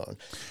down that loan.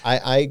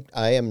 I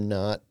am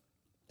not,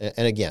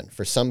 and again,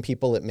 for some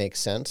people it makes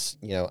sense.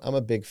 I'm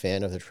a big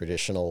fan of the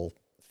traditional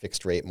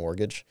fixed rate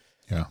mortgage.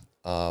 Yeah.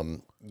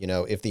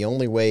 If the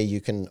only way you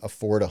can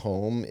afford a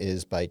home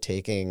is by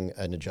taking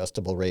an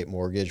adjustable rate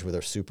mortgage with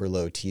a super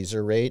low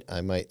teaser rate,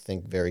 I might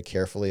think very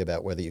carefully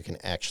about whether you can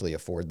actually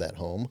afford that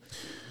home,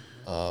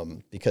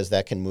 because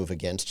that can move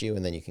against you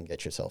and then you can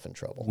get yourself in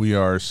trouble. We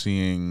are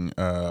seeing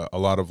a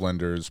lot of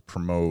lenders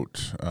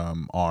promote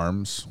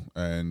ARMs,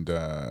 and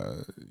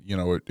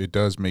it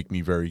does make me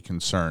very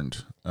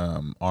concerned.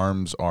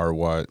 ARMs are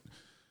what,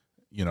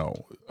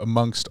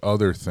 amongst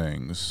other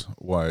things,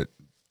 what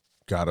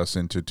got us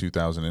into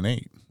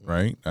 2008,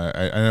 right?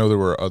 I know there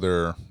were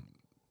other,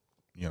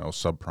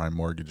 subprime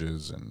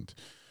mortgages, and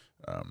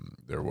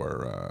there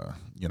were,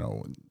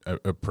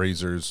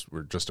 appraisers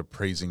were just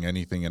appraising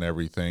anything and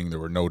everything. There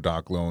were no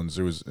doc loans.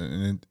 There was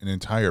an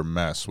entire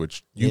mess,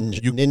 which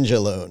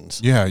ninja loans.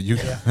 Yeah,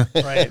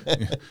 right.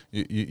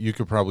 You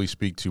could probably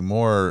speak to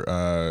more.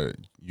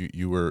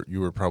 You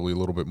were probably a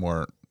little bit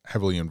more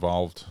heavily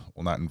involved,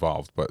 well, not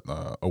involved, but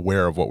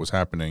aware of what was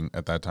happening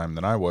at that time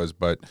than I was.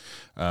 But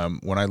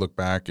when I look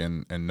back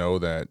and know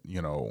that,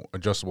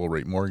 adjustable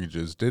rate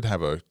mortgages did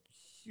have a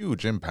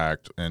huge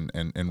impact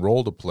and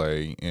role to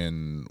play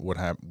in what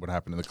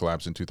happened in the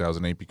collapse in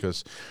 2008,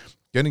 because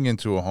getting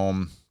into a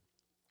home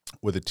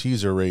with a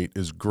teaser rate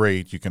is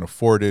great. You can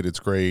afford it. It's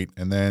great.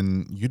 And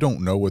then you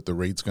don't know what the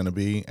rate's going to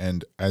be.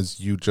 And as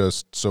you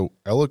just so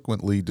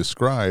eloquently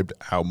described,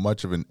 how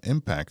much of an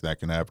impact that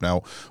can have.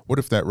 Now, what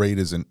if that rate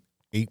is an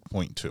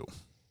 8.2?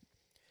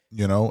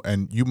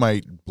 And you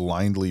might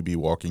blindly be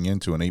walking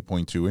into an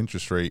 8.2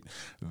 interest rate.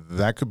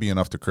 That could be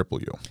enough to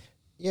cripple you.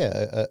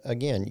 Yeah.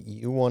 Again,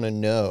 you want to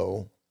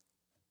know.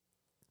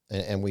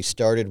 And we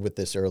started with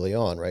this early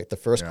on, right? The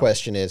first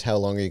question is, how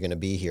long are you going to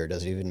be here?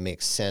 Does it even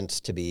make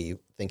sense to be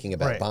thinking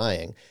about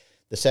buying?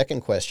 The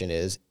second question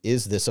is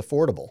this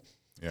affordable?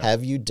 Yeah.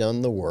 Have you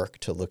done the work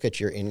to look at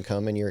your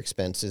income and your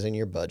expenses and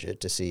your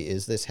budget to see,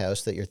 is this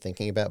house that you're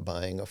thinking about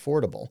buying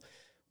affordable?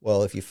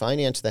 Well, if you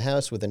finance the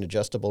house with an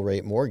adjustable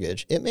rate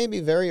mortgage, it may be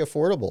very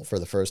affordable for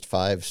the first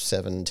 5,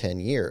 7, 10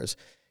 years.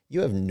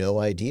 You have no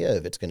idea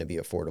if it's going to be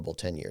affordable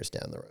 10 years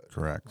down the road.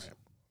 Correct. Right.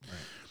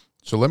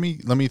 So let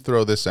me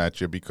throw this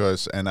at you,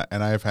 because and I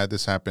have had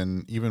this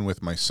happen even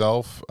with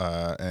myself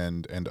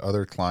and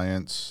other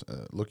clients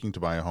looking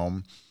to buy a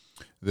home.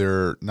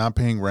 They're not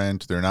paying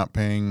rent. They're not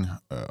paying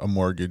a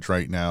mortgage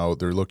right now.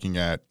 They're looking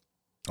at,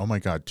 oh my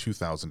God,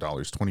 $2,000,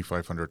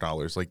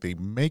 $2,500. Like, they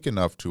make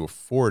enough to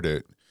afford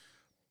it,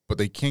 but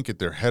they can't get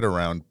their head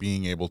around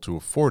being able to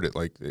afford it.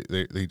 Like,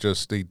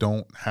 they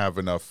don't have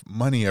enough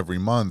money every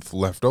month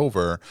left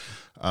over.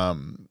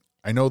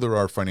 I know there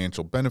are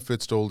financial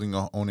benefits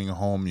to owning a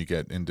home. You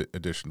get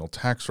additional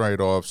tax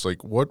write-offs.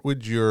 Like, what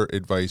would your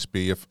advice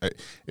be if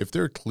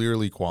they're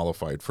clearly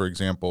qualified? For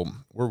example,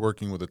 we're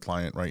working with a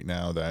client right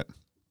now that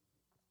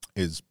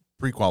is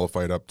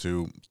pre-qualified up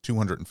to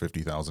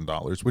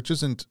 $250,000, which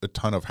isn't a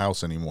ton of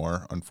house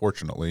anymore,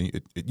 unfortunately.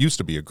 It used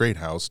to be a great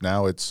house.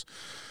 Now it's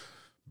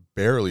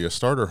barely a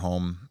starter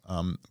home,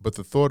 but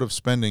the thought of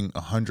spending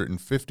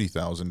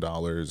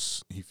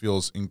 $150,000, he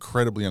feels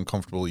incredibly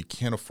uncomfortable. He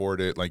can't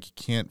afford it. Like, he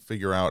can't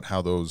figure out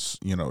how those,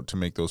 to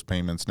make those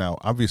payments. Now,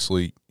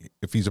 obviously,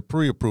 if he's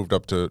pre-approved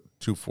up to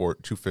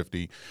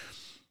 $250,000,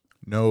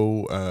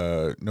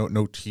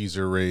 no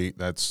teaser rate.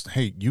 That's,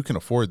 hey, you can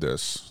afford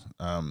this.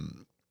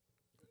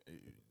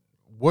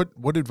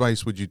 What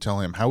advice would you tell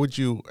him? How would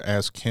you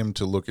ask him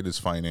to look at his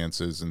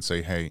finances and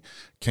say, hey,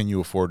 can you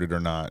afford it or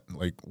not?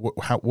 Like,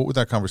 what would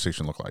that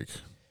conversation look like?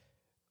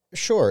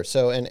 Sure.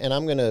 So, and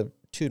I'm going to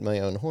toot my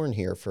own horn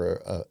here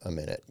for a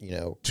minute,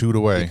 Toot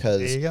away. Because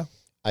there you go.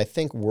 I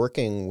think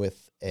working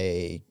with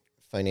a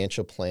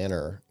financial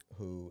planner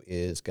who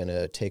is going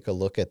to take a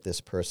look at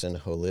this person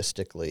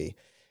holistically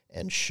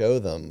and show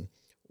them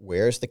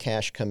where's the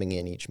cash coming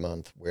in each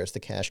month, where's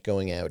the cash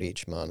going out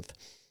each month,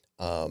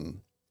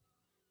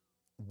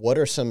 what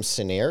are some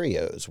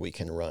scenarios we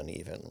can run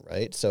even,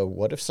 right? So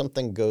what if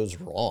something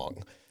goes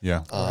wrong?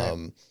 Yeah.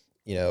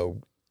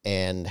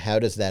 And how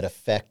does that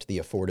affect the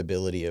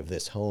affordability of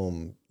this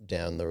home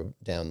down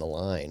the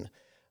line?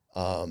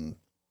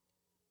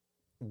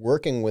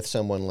 working with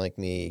someone like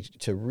me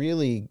to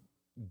really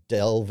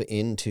delve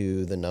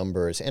into the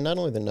numbers, and not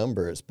only the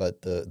numbers,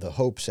 but the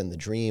hopes and the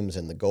dreams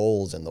and the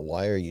goals and the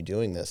why are you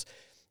doing this,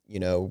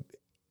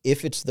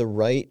 if it's the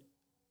right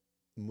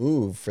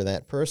move for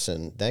that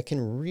person, that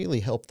can really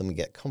help them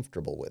get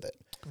comfortable with it.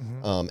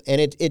 Mm-hmm.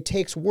 And it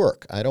takes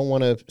work. I don't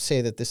want to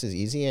say that this is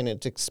easy, and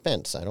it's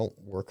expense. I don't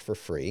work for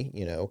free,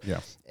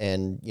 Yeah.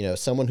 And,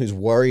 someone who's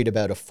worried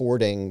about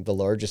affording the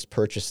largest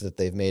purchase that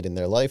they've made in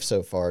their life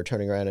so far,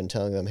 turning around and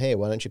telling them, hey,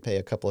 why don't you pay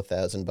a couple of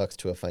 $1,000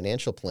 to a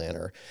financial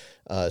planner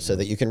so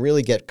that you can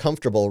really get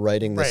comfortable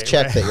writing this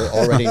check that you're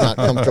already not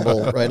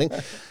comfortable writing.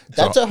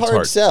 That's a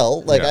hard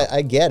sell. Like, yeah.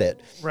 I get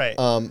it. Right.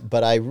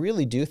 But I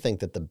really do think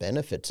that the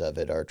benefits of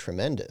it are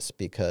tremendous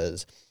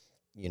because,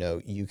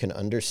 you can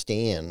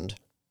understand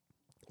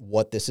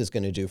what this is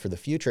going to do for the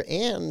future.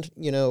 And,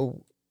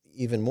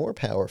 even more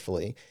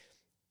powerfully,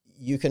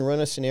 you can run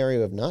a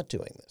scenario of not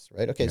doing this,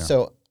 right? Okay,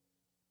 so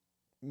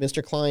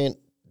Mr. Client,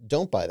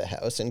 don't buy the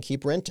house and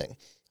keep renting.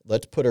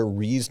 Let's put a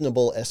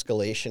reasonable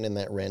escalation in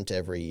that rent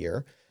every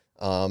year.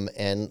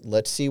 And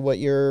let's see what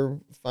your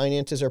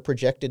finances are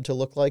projected to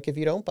look like if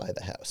you don't buy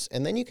the house.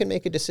 And then you can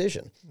make a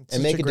decision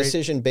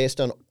decision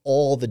based on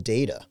all the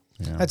data.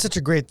 Yeah. That's such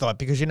a great thought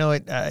because,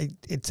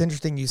 it's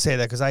interesting you say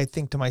that because I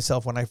think to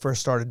myself when I first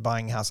started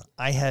buying a house,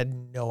 I had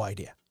no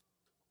idea.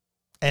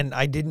 And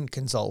I didn't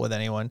consult with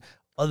anyone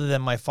other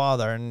than my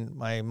father and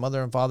my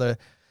mother and father.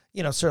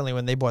 Certainly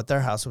when they bought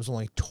their house, it was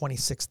only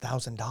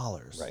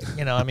 $26,000.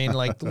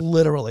 Right.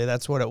 Literally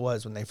that's what it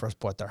was when they first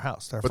bought their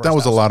house. But that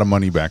was a lot of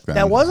money back then.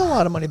 That was a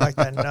lot of money back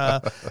then.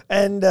 I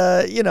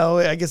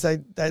guess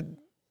that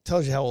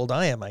tells you how old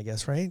I am, I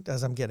guess, right?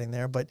 As I'm getting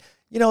there. But,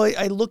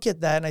 I look at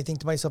that and I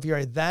think to myself, you're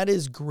right, that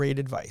is great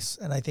advice.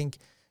 And I think,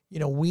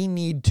 we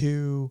need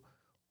to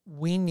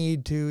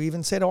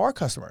even say to our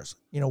customers,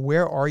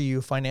 where are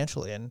you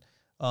financially and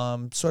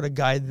sort of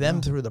guide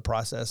them through the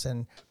process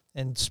and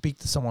speak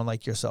to someone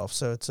like yourself.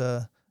 So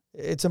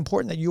it's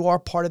important that you are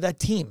part of that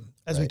team,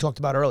 as we talked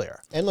about earlier.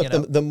 And look,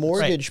 the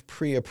mortgage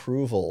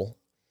pre-approval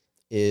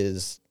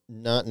is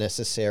not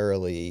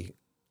necessarily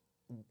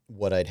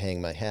what I'd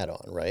hang my hat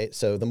on, right?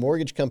 So the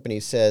mortgage company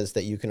says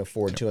that you can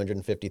afford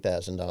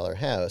 $250,000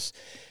 house.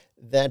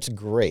 That's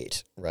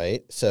great,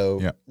 right?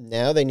 So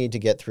now they need to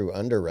get through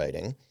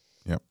underwriting.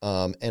 Yep.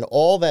 And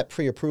all that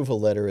pre-approval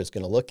letter is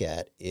going to look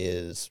at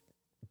is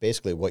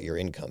basically what your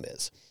income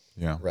is.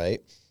 Yeah.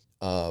 Right?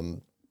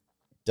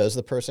 Does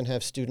the person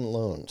have student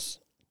loans?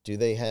 Do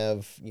they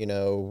have,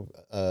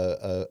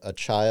 a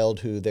child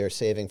who they're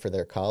saving for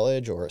their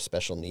college or a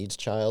special needs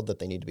child that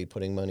they need to be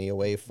putting money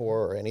away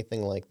for or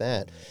anything like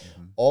that?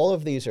 Mm-hmm. All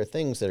of these are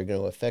things that are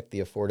going to affect the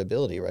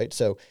affordability, right?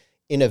 So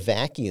in a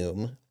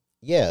vacuum,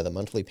 the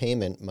monthly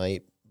payment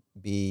might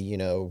be,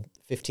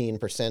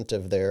 15%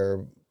 of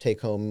their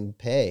take-home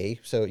pay.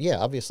 So,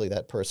 obviously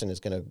that person is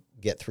going to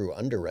get through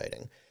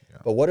underwriting. Yeah.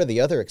 But what are the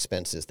other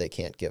expenses they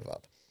can't give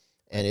up?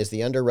 And is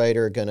the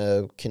underwriter going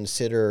to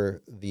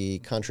consider the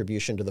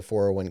contribution to the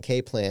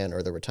 401k plan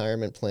or the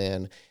retirement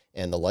plan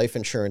and the life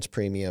insurance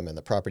premium and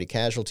the property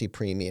casualty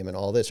premium and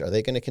all this? Are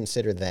they going to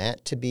consider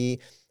that to be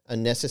a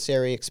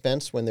necessary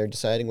expense when they're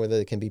deciding whether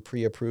they can be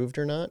pre-approved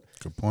or not?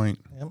 Good point.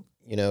 Yep.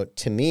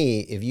 To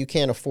me, if you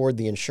can't afford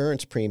the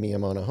insurance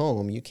premium on a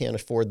home, you can't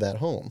afford that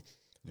home.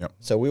 Yep.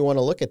 So we want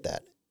to look at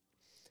that.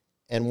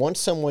 And once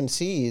someone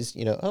sees,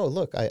 oh,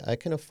 look, I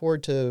can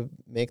afford to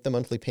make the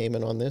monthly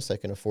payment on this. I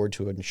can afford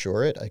to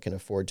insure it. I can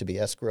afford to be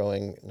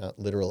escrowing, not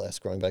literal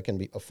escrowing, but I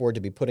can afford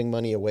to be putting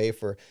money away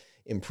for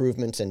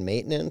improvements and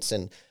maintenance.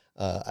 And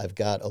I've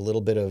got a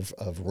little bit of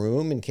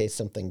room in case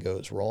something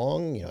goes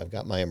wrong. I've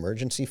got my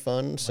emergency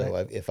fund.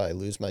 So if I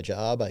lose my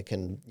job, I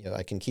can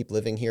keep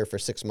living here for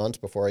 6 months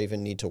before I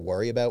even need to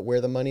worry about where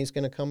the money's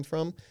going to come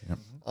from.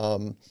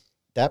 Yep.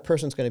 That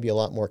person's going to be a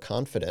lot more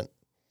confident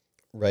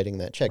writing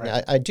that check.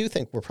 Right. Now, I do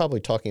think we're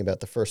probably talking about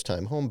the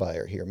first-time home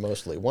buyer here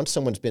mostly. Once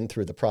someone's been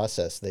through the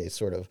process, they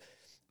sort of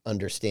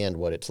understand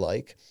what it's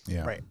like.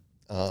 Yeah. Right.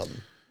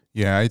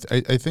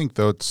 I think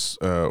that's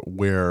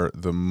where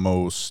the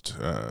most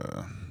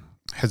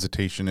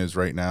hesitation is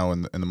right now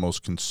and the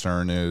most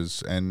concern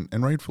is, and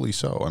rightfully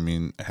so. I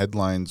mean,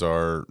 headlines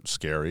are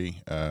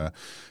scary.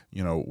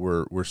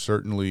 We're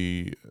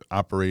certainly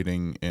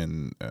operating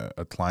in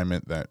a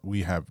climate that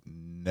we have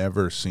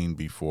never seen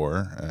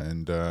before,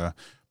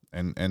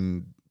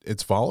 and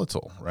it's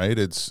volatile, right?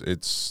 It's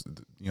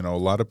a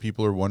lot of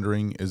people are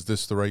wondering, is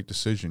this the right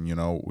decision?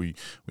 We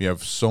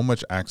have so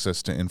much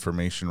access to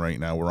information right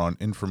now. We're on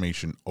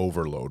information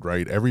overload,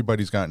 right?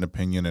 Everybody's got an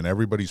opinion and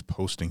everybody's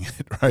posting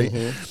it, right?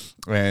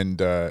 Mm-hmm.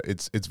 And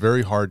it's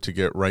very hard to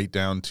get right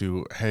down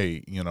to,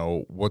 hey,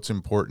 what's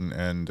important.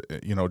 And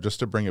just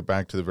to bring it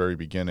back to the very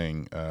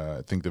beginning,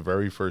 I think the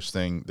very first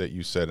thing that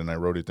you said, and I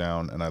wrote it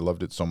down and I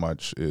loved it so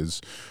much, is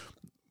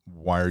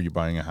why are you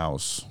buying a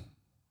house?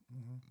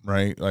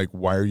 Right? Like,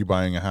 why are you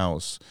buying a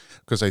house?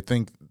 Because I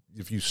think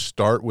if you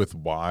start with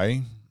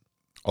why,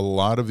 a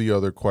lot of the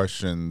other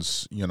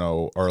questions,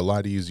 are a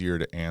lot easier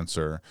to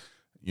answer.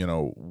 you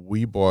know,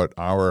 we bought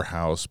our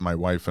house, my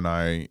wife and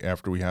I,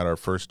 after we had our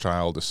first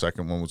child. The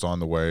second one was on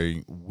the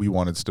way. We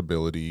wanted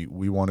stability.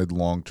 We wanted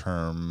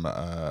long-term.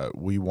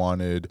 We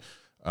wanted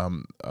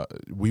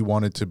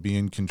to be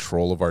in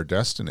control of our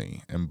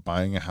destiny, and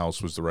buying a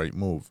house was the right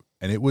move.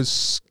 And it was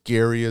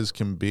scary as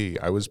can be.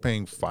 I was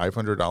paying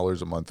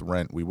 $500 a month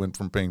rent. We went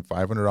from paying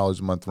 $500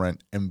 a month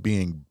rent and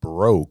being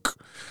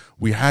broke.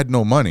 We had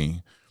no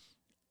money,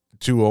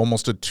 to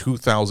almost a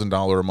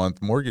 $2,000 a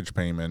month mortgage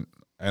payment.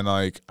 And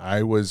like,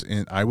 I was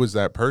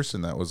that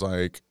person that was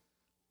like,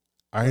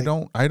 I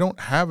don't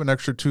have an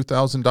extra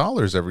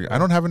 $2,000 I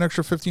don't have an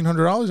extra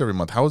 $1,500 every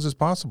month. How is this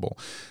possible?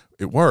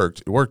 It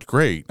worked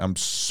great. I'm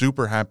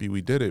super happy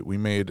we did it. We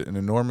made an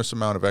enormous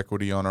amount of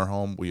equity on our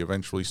home. We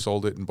eventually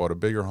sold it and bought a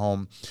bigger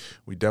home.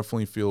 We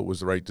definitely feel it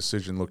was the right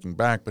decision looking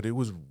back, but it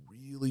was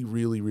really,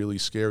 really, really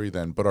scary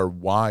then. But our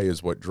why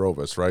is what drove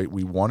us, right?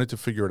 We wanted to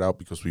figure it out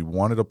because we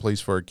wanted a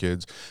place for our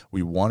kids.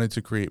 We wanted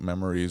to create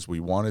memories. We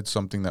wanted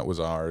something that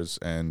was ours,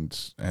 and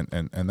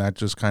that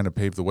just kind of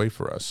paved the way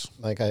for us.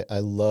 Mike, I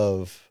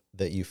love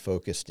that you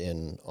focused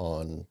in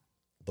on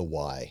the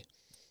why.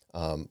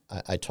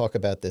 I talk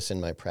about this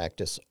in my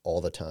practice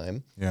all the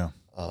time. Yeah.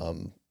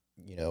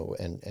 You know,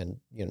 and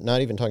you know,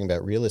 not even talking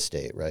about real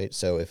estate, right?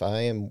 So if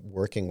I am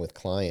working with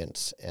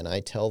clients and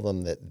I tell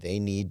them that they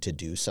need to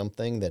do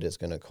something that is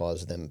going to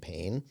cause them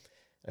pain,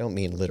 I don't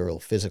mean literal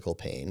physical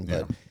pain,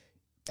 but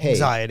hey,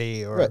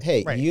 anxiety or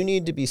right. You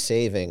need to be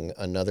saving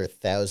another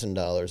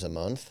 $1,000 a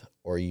month,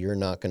 or you're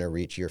not going to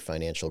reach your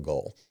financial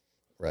goal,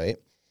 right?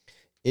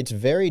 It's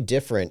very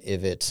different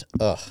if it's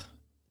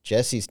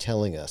Jesse's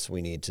telling us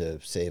we need to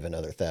save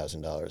another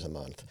 $1,000 a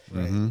month,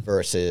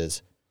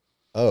 versus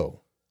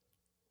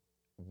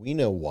we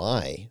know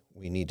why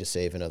we need to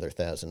save another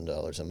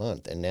 $1,000 a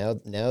month. And now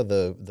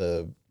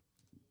the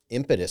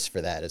impetus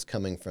for that is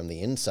coming from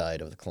the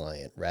inside of the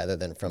client rather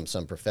than from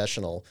some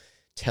professional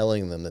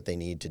telling them that they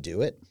need to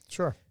do it.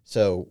 Sure.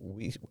 So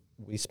we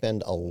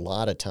spend a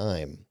lot of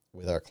time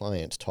with our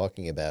clients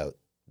talking about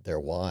their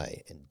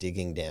why and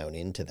digging down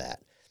into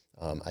that.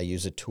 I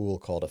use a tool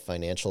called a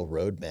financial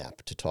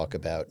roadmap to talk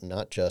about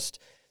not just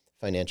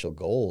financial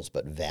goals,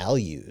 but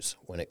values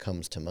when it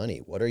comes to money.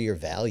 What are your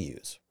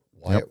values?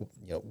 Why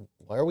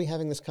are we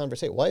having this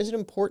conversation? Why is it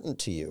important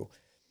to you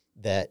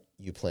that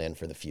you plan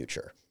for the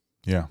future?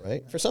 Yeah.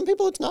 Right? For some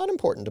people, it's not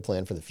important to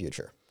plan for the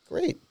future.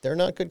 Great. They're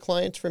not good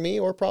clients for me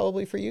or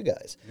probably for you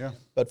guys. Yeah.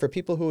 But for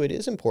people who it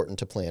is important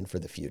to plan for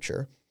the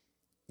future,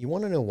 you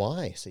want to know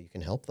why so you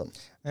can help them.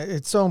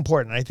 It's so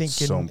important. I think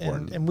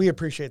important. And we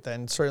appreciate that.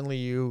 And certainly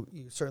you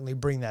certainly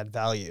bring that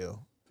value,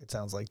 it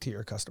sounds like, to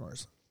your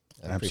customers.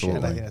 I appreciate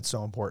And I think it's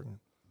so important.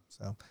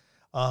 So,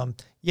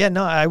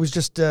 I was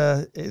just,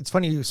 it's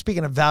funny,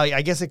 speaking of value,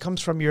 I guess it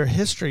comes from your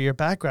history, your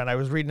background. I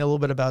was reading a little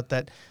bit about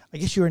that. I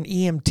guess you were an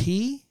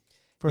EMT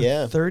for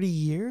 30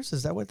 years.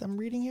 Is that what I'm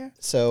reading here?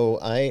 So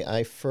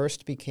I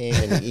first became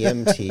an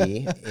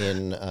EMT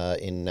in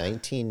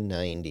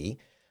 1990.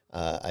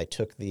 I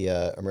took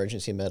the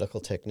emergency medical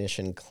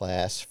technician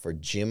class for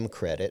gym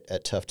credit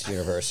at Tufts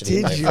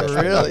University. Did you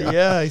really?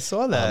 Yeah, I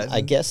saw that.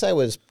 I guess I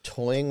was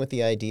toying with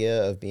the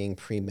idea of being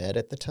pre-med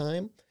at the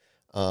time.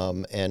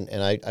 And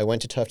I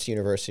went to Tufts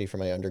University for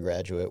my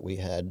undergraduate. We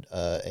had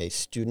a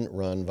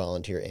student-run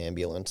volunteer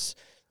ambulance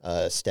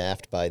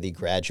staffed by the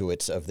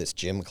graduates of this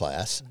gym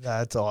class.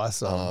 That's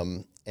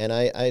awesome. And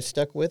I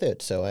stuck with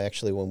it. So I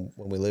actually, when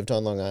we lived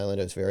on Long Island,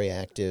 I was very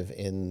active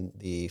in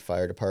the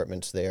fire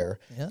departments there.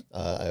 Yeah.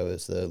 I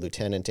was the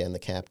lieutenant and the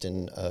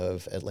captain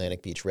of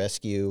Atlantic Beach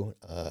Rescue.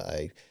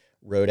 I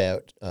rode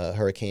out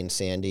Hurricane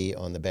Sandy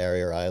on the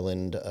barrier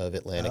island of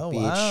Atlantic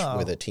Beach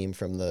with a team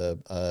from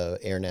the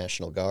Air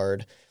National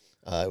Guard.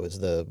 I was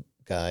the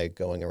guy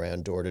going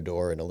around door to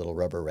door in a little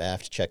rubber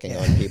raft checking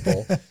on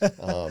people.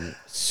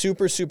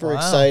 Super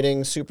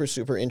exciting,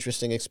 super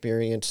interesting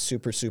experience.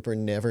 Super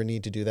never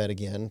need to do that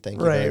again. Thank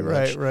you very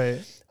much.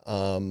 Right.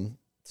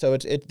 So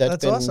that's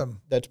been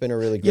awesome. That's been a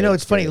really great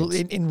it's experience.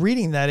 funny in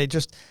reading that. It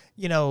just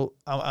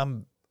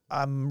I'm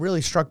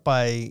really struck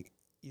by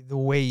the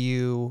way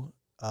you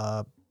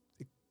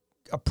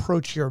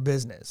approach your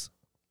business,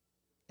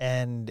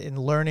 and in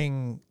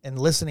learning and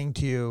listening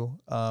to you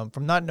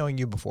from not knowing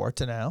you before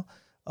to now.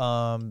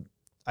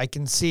 I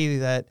can see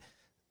that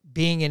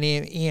being an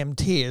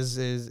EMT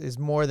is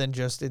more than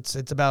just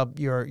it's about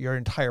your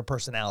entire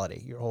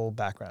personality, your whole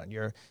background.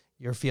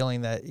 You're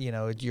feeling that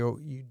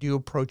you do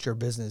approach your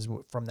business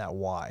from that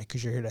why,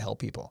 because you're here to help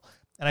people,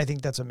 and I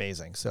think that's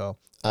amazing. So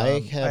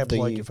I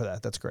applaud you for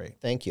that. That's great.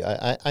 Thank you.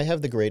 I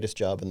have the greatest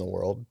job in the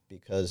world,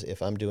 because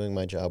if I'm doing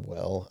my job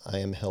well, I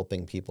am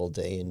helping people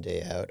day in,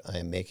 day out. I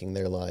am making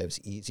their lives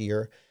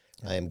easier.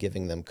 I am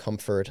giving them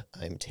comfort.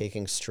 I am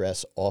taking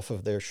stress off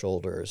of their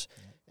shoulders.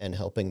 and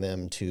helping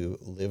them to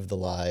live the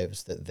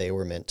lives that they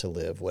were meant to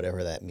live,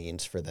 whatever that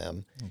means for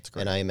them. That's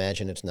great. And I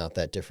imagine it's not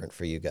that different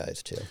for you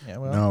guys too. Yeah,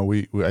 well, No,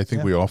 I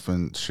think we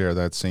often share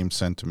that same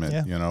sentiment.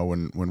 Yeah. You know,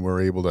 when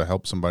we're able to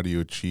help somebody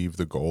achieve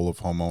the goal of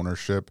home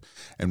ownership,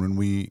 and when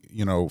we,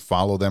 you know,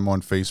 follow them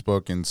on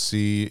Facebook and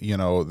see, you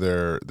know,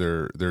 their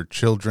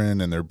children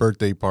and their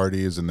birthday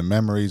parties and the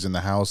memories in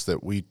the house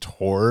that we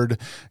toured,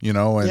 you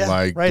know, and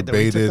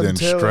debated and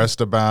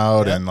stressed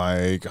about, and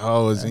like,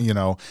 you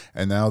know,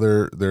 and now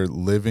they're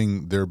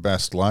living their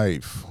best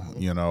life.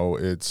 You know,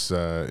 it's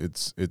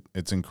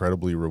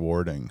incredibly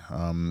rewarding.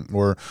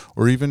 Or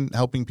even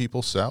helping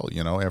people sell,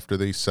 you know, after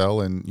they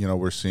sell, and, you know,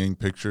 we're seeing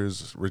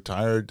pictures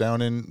retired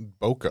down in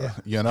Boca,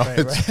 you know,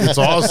 it's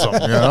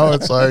awesome. You know,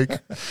 it's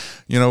like,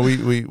 you know,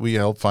 we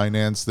help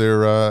finance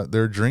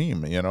their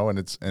dream, you know, and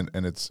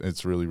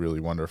it's really, really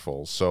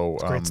wonderful. So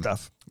it's great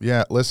stuff.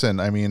 Yeah,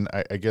 listen, I mean,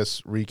 I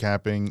guess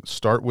recapping,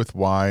 start with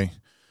why,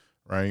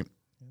 right?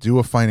 Do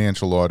a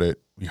financial audit.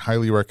 We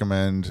highly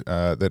recommend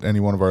that any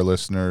one of our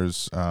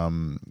listeners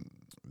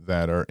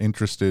that are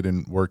interested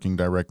in working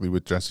directly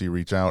with Jesse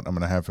reach out. I'm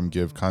going to have him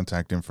give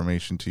contact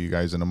information to you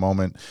guys in a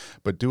moment.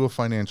 But do a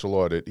financial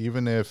audit,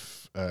 even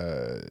if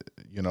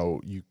you know,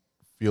 you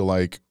feel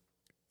like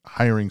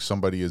hiring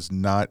somebody is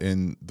not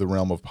in the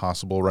realm of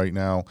possible right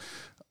now.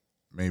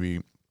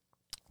 Maybe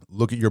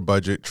look at your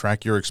budget,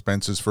 track your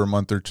expenses for a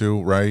month or two,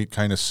 right?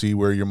 Kind of see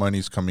where your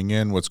money's coming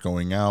in, what's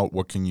going out,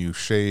 what can you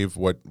shave,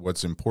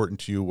 what's important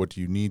to you, what do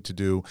you need to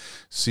do,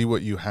 see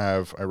what you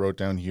have. I wrote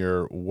down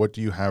here, what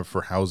do you have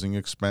for housing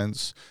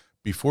expense?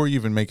 Before you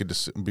even make a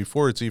decision,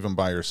 before it's even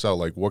buy or sell,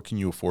 like what can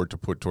you afford to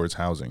put towards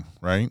housing,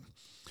 right?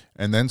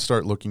 And then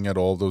start looking at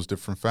all those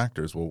different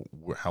factors. Well,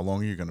 how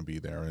long are you going to be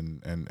there,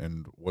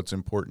 and what's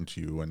important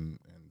to you, and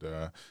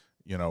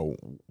you know,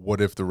 what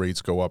if the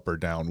rates go up or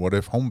down? What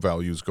if home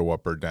values go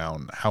up or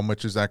down? How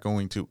much is that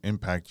going to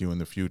impact you in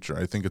the future?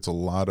 I think it's a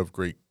lot of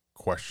great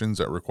questions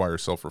that require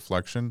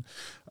self-reflection.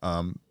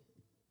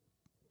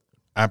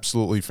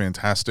 Absolutely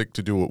fantastic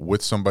to do it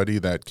with somebody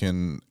that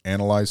can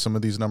analyze some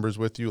of these numbers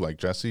with you, like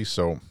Jesse.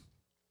 So,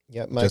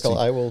 yeah, Michael,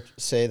 Jesse. I will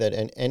say that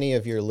in any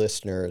of your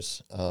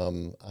listeners,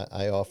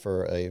 I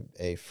offer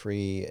a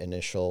free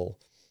initial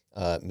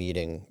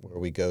meeting where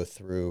we go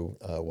through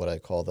what I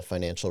call the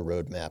financial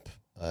roadmap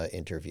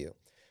interview.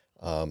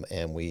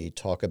 And we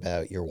talk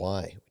about your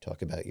why, we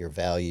talk about your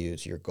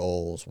values, your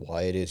goals,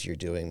 why it is you're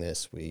doing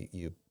this.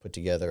 You put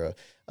together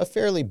a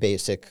fairly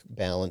basic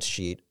balance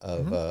sheet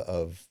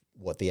of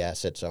what the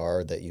assets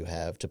are that you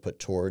have to put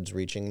towards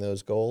reaching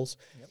those goals.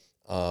 Yep.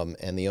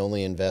 And the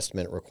only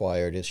investment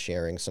required is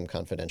sharing some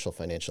confidential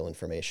financial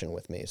information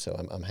with me.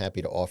 So I'm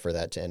happy to offer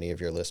that to any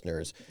of your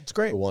listeners. It's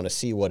great. Who want to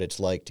see what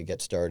it's like to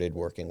get started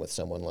working with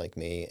someone like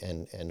me,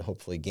 and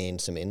hopefully gain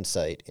some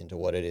insight into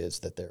what it is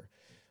that they're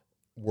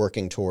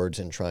working towards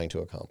and trying to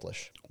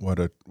accomplish. What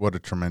a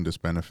tremendous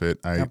benefit.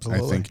 I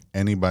think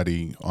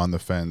anybody on the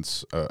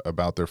fence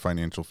about their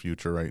financial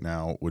future right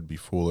now would be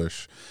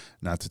foolish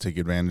not to take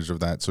advantage of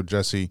that. So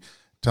Jesse,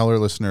 tell our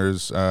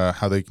listeners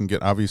how they can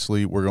get,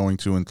 obviously we're going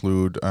to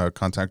include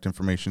contact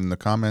information in the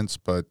comments,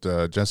 but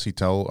Jesse,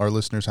 tell our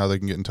listeners how they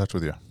can get in touch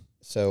with you.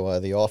 So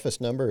the office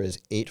number is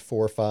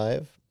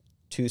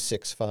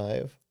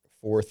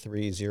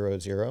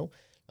 845-265-4300.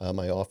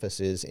 My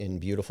office is in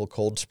beautiful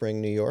Cold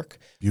Spring, New York.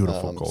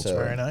 Beautiful Cold Spring.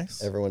 Very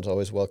nice. Everyone's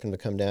always welcome to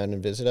come down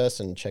and visit us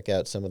and check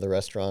out some of the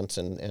restaurants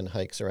and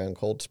hikes around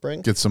Cold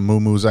Spring. Get some Moo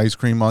Moo's ice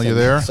cream while you're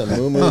there. Some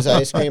Moo Moo's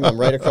ice cream. I'm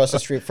right across the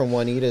street from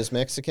Juanita's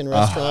Mexican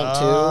restaurant,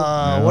 too.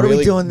 What are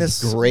we doing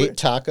this? Great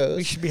tacos.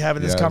 We should be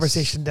having this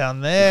conversation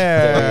down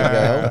there.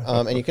 There you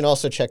go. And you can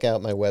also check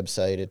out my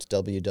website. It's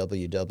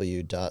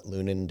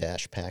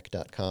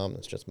www.lunin-pack.com.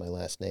 It's just my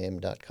last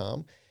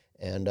name.com.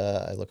 And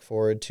I look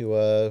forward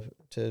to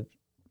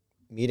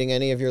meeting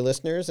any of your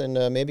listeners and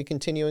maybe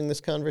continuing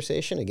this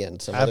conversation again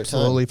some other time.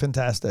 Absolutely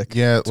fantastic.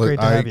 Yeah, it's great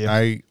to have you.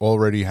 I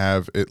already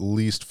have at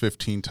least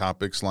 15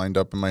 topics lined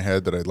up in my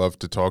head that I'd love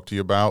to talk to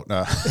you about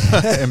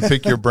and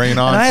pick your brain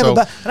on. I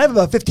have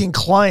about 15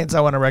 clients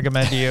I want to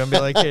recommend to you and be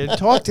like, hey,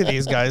 talk to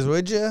these guys,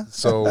 would you?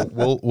 So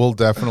we'll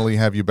definitely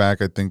have you back.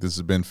 I think this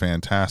has been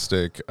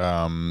fantastic.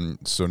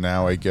 So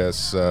now I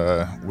guess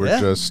we're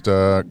just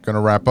going to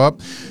wrap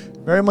up.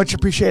 Very much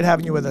appreciate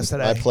having you with us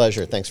today. My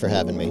pleasure. Thanks for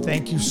having me.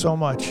 Thank you so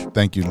much.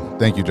 Thank you,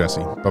 Jesse.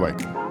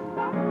 Bye-bye.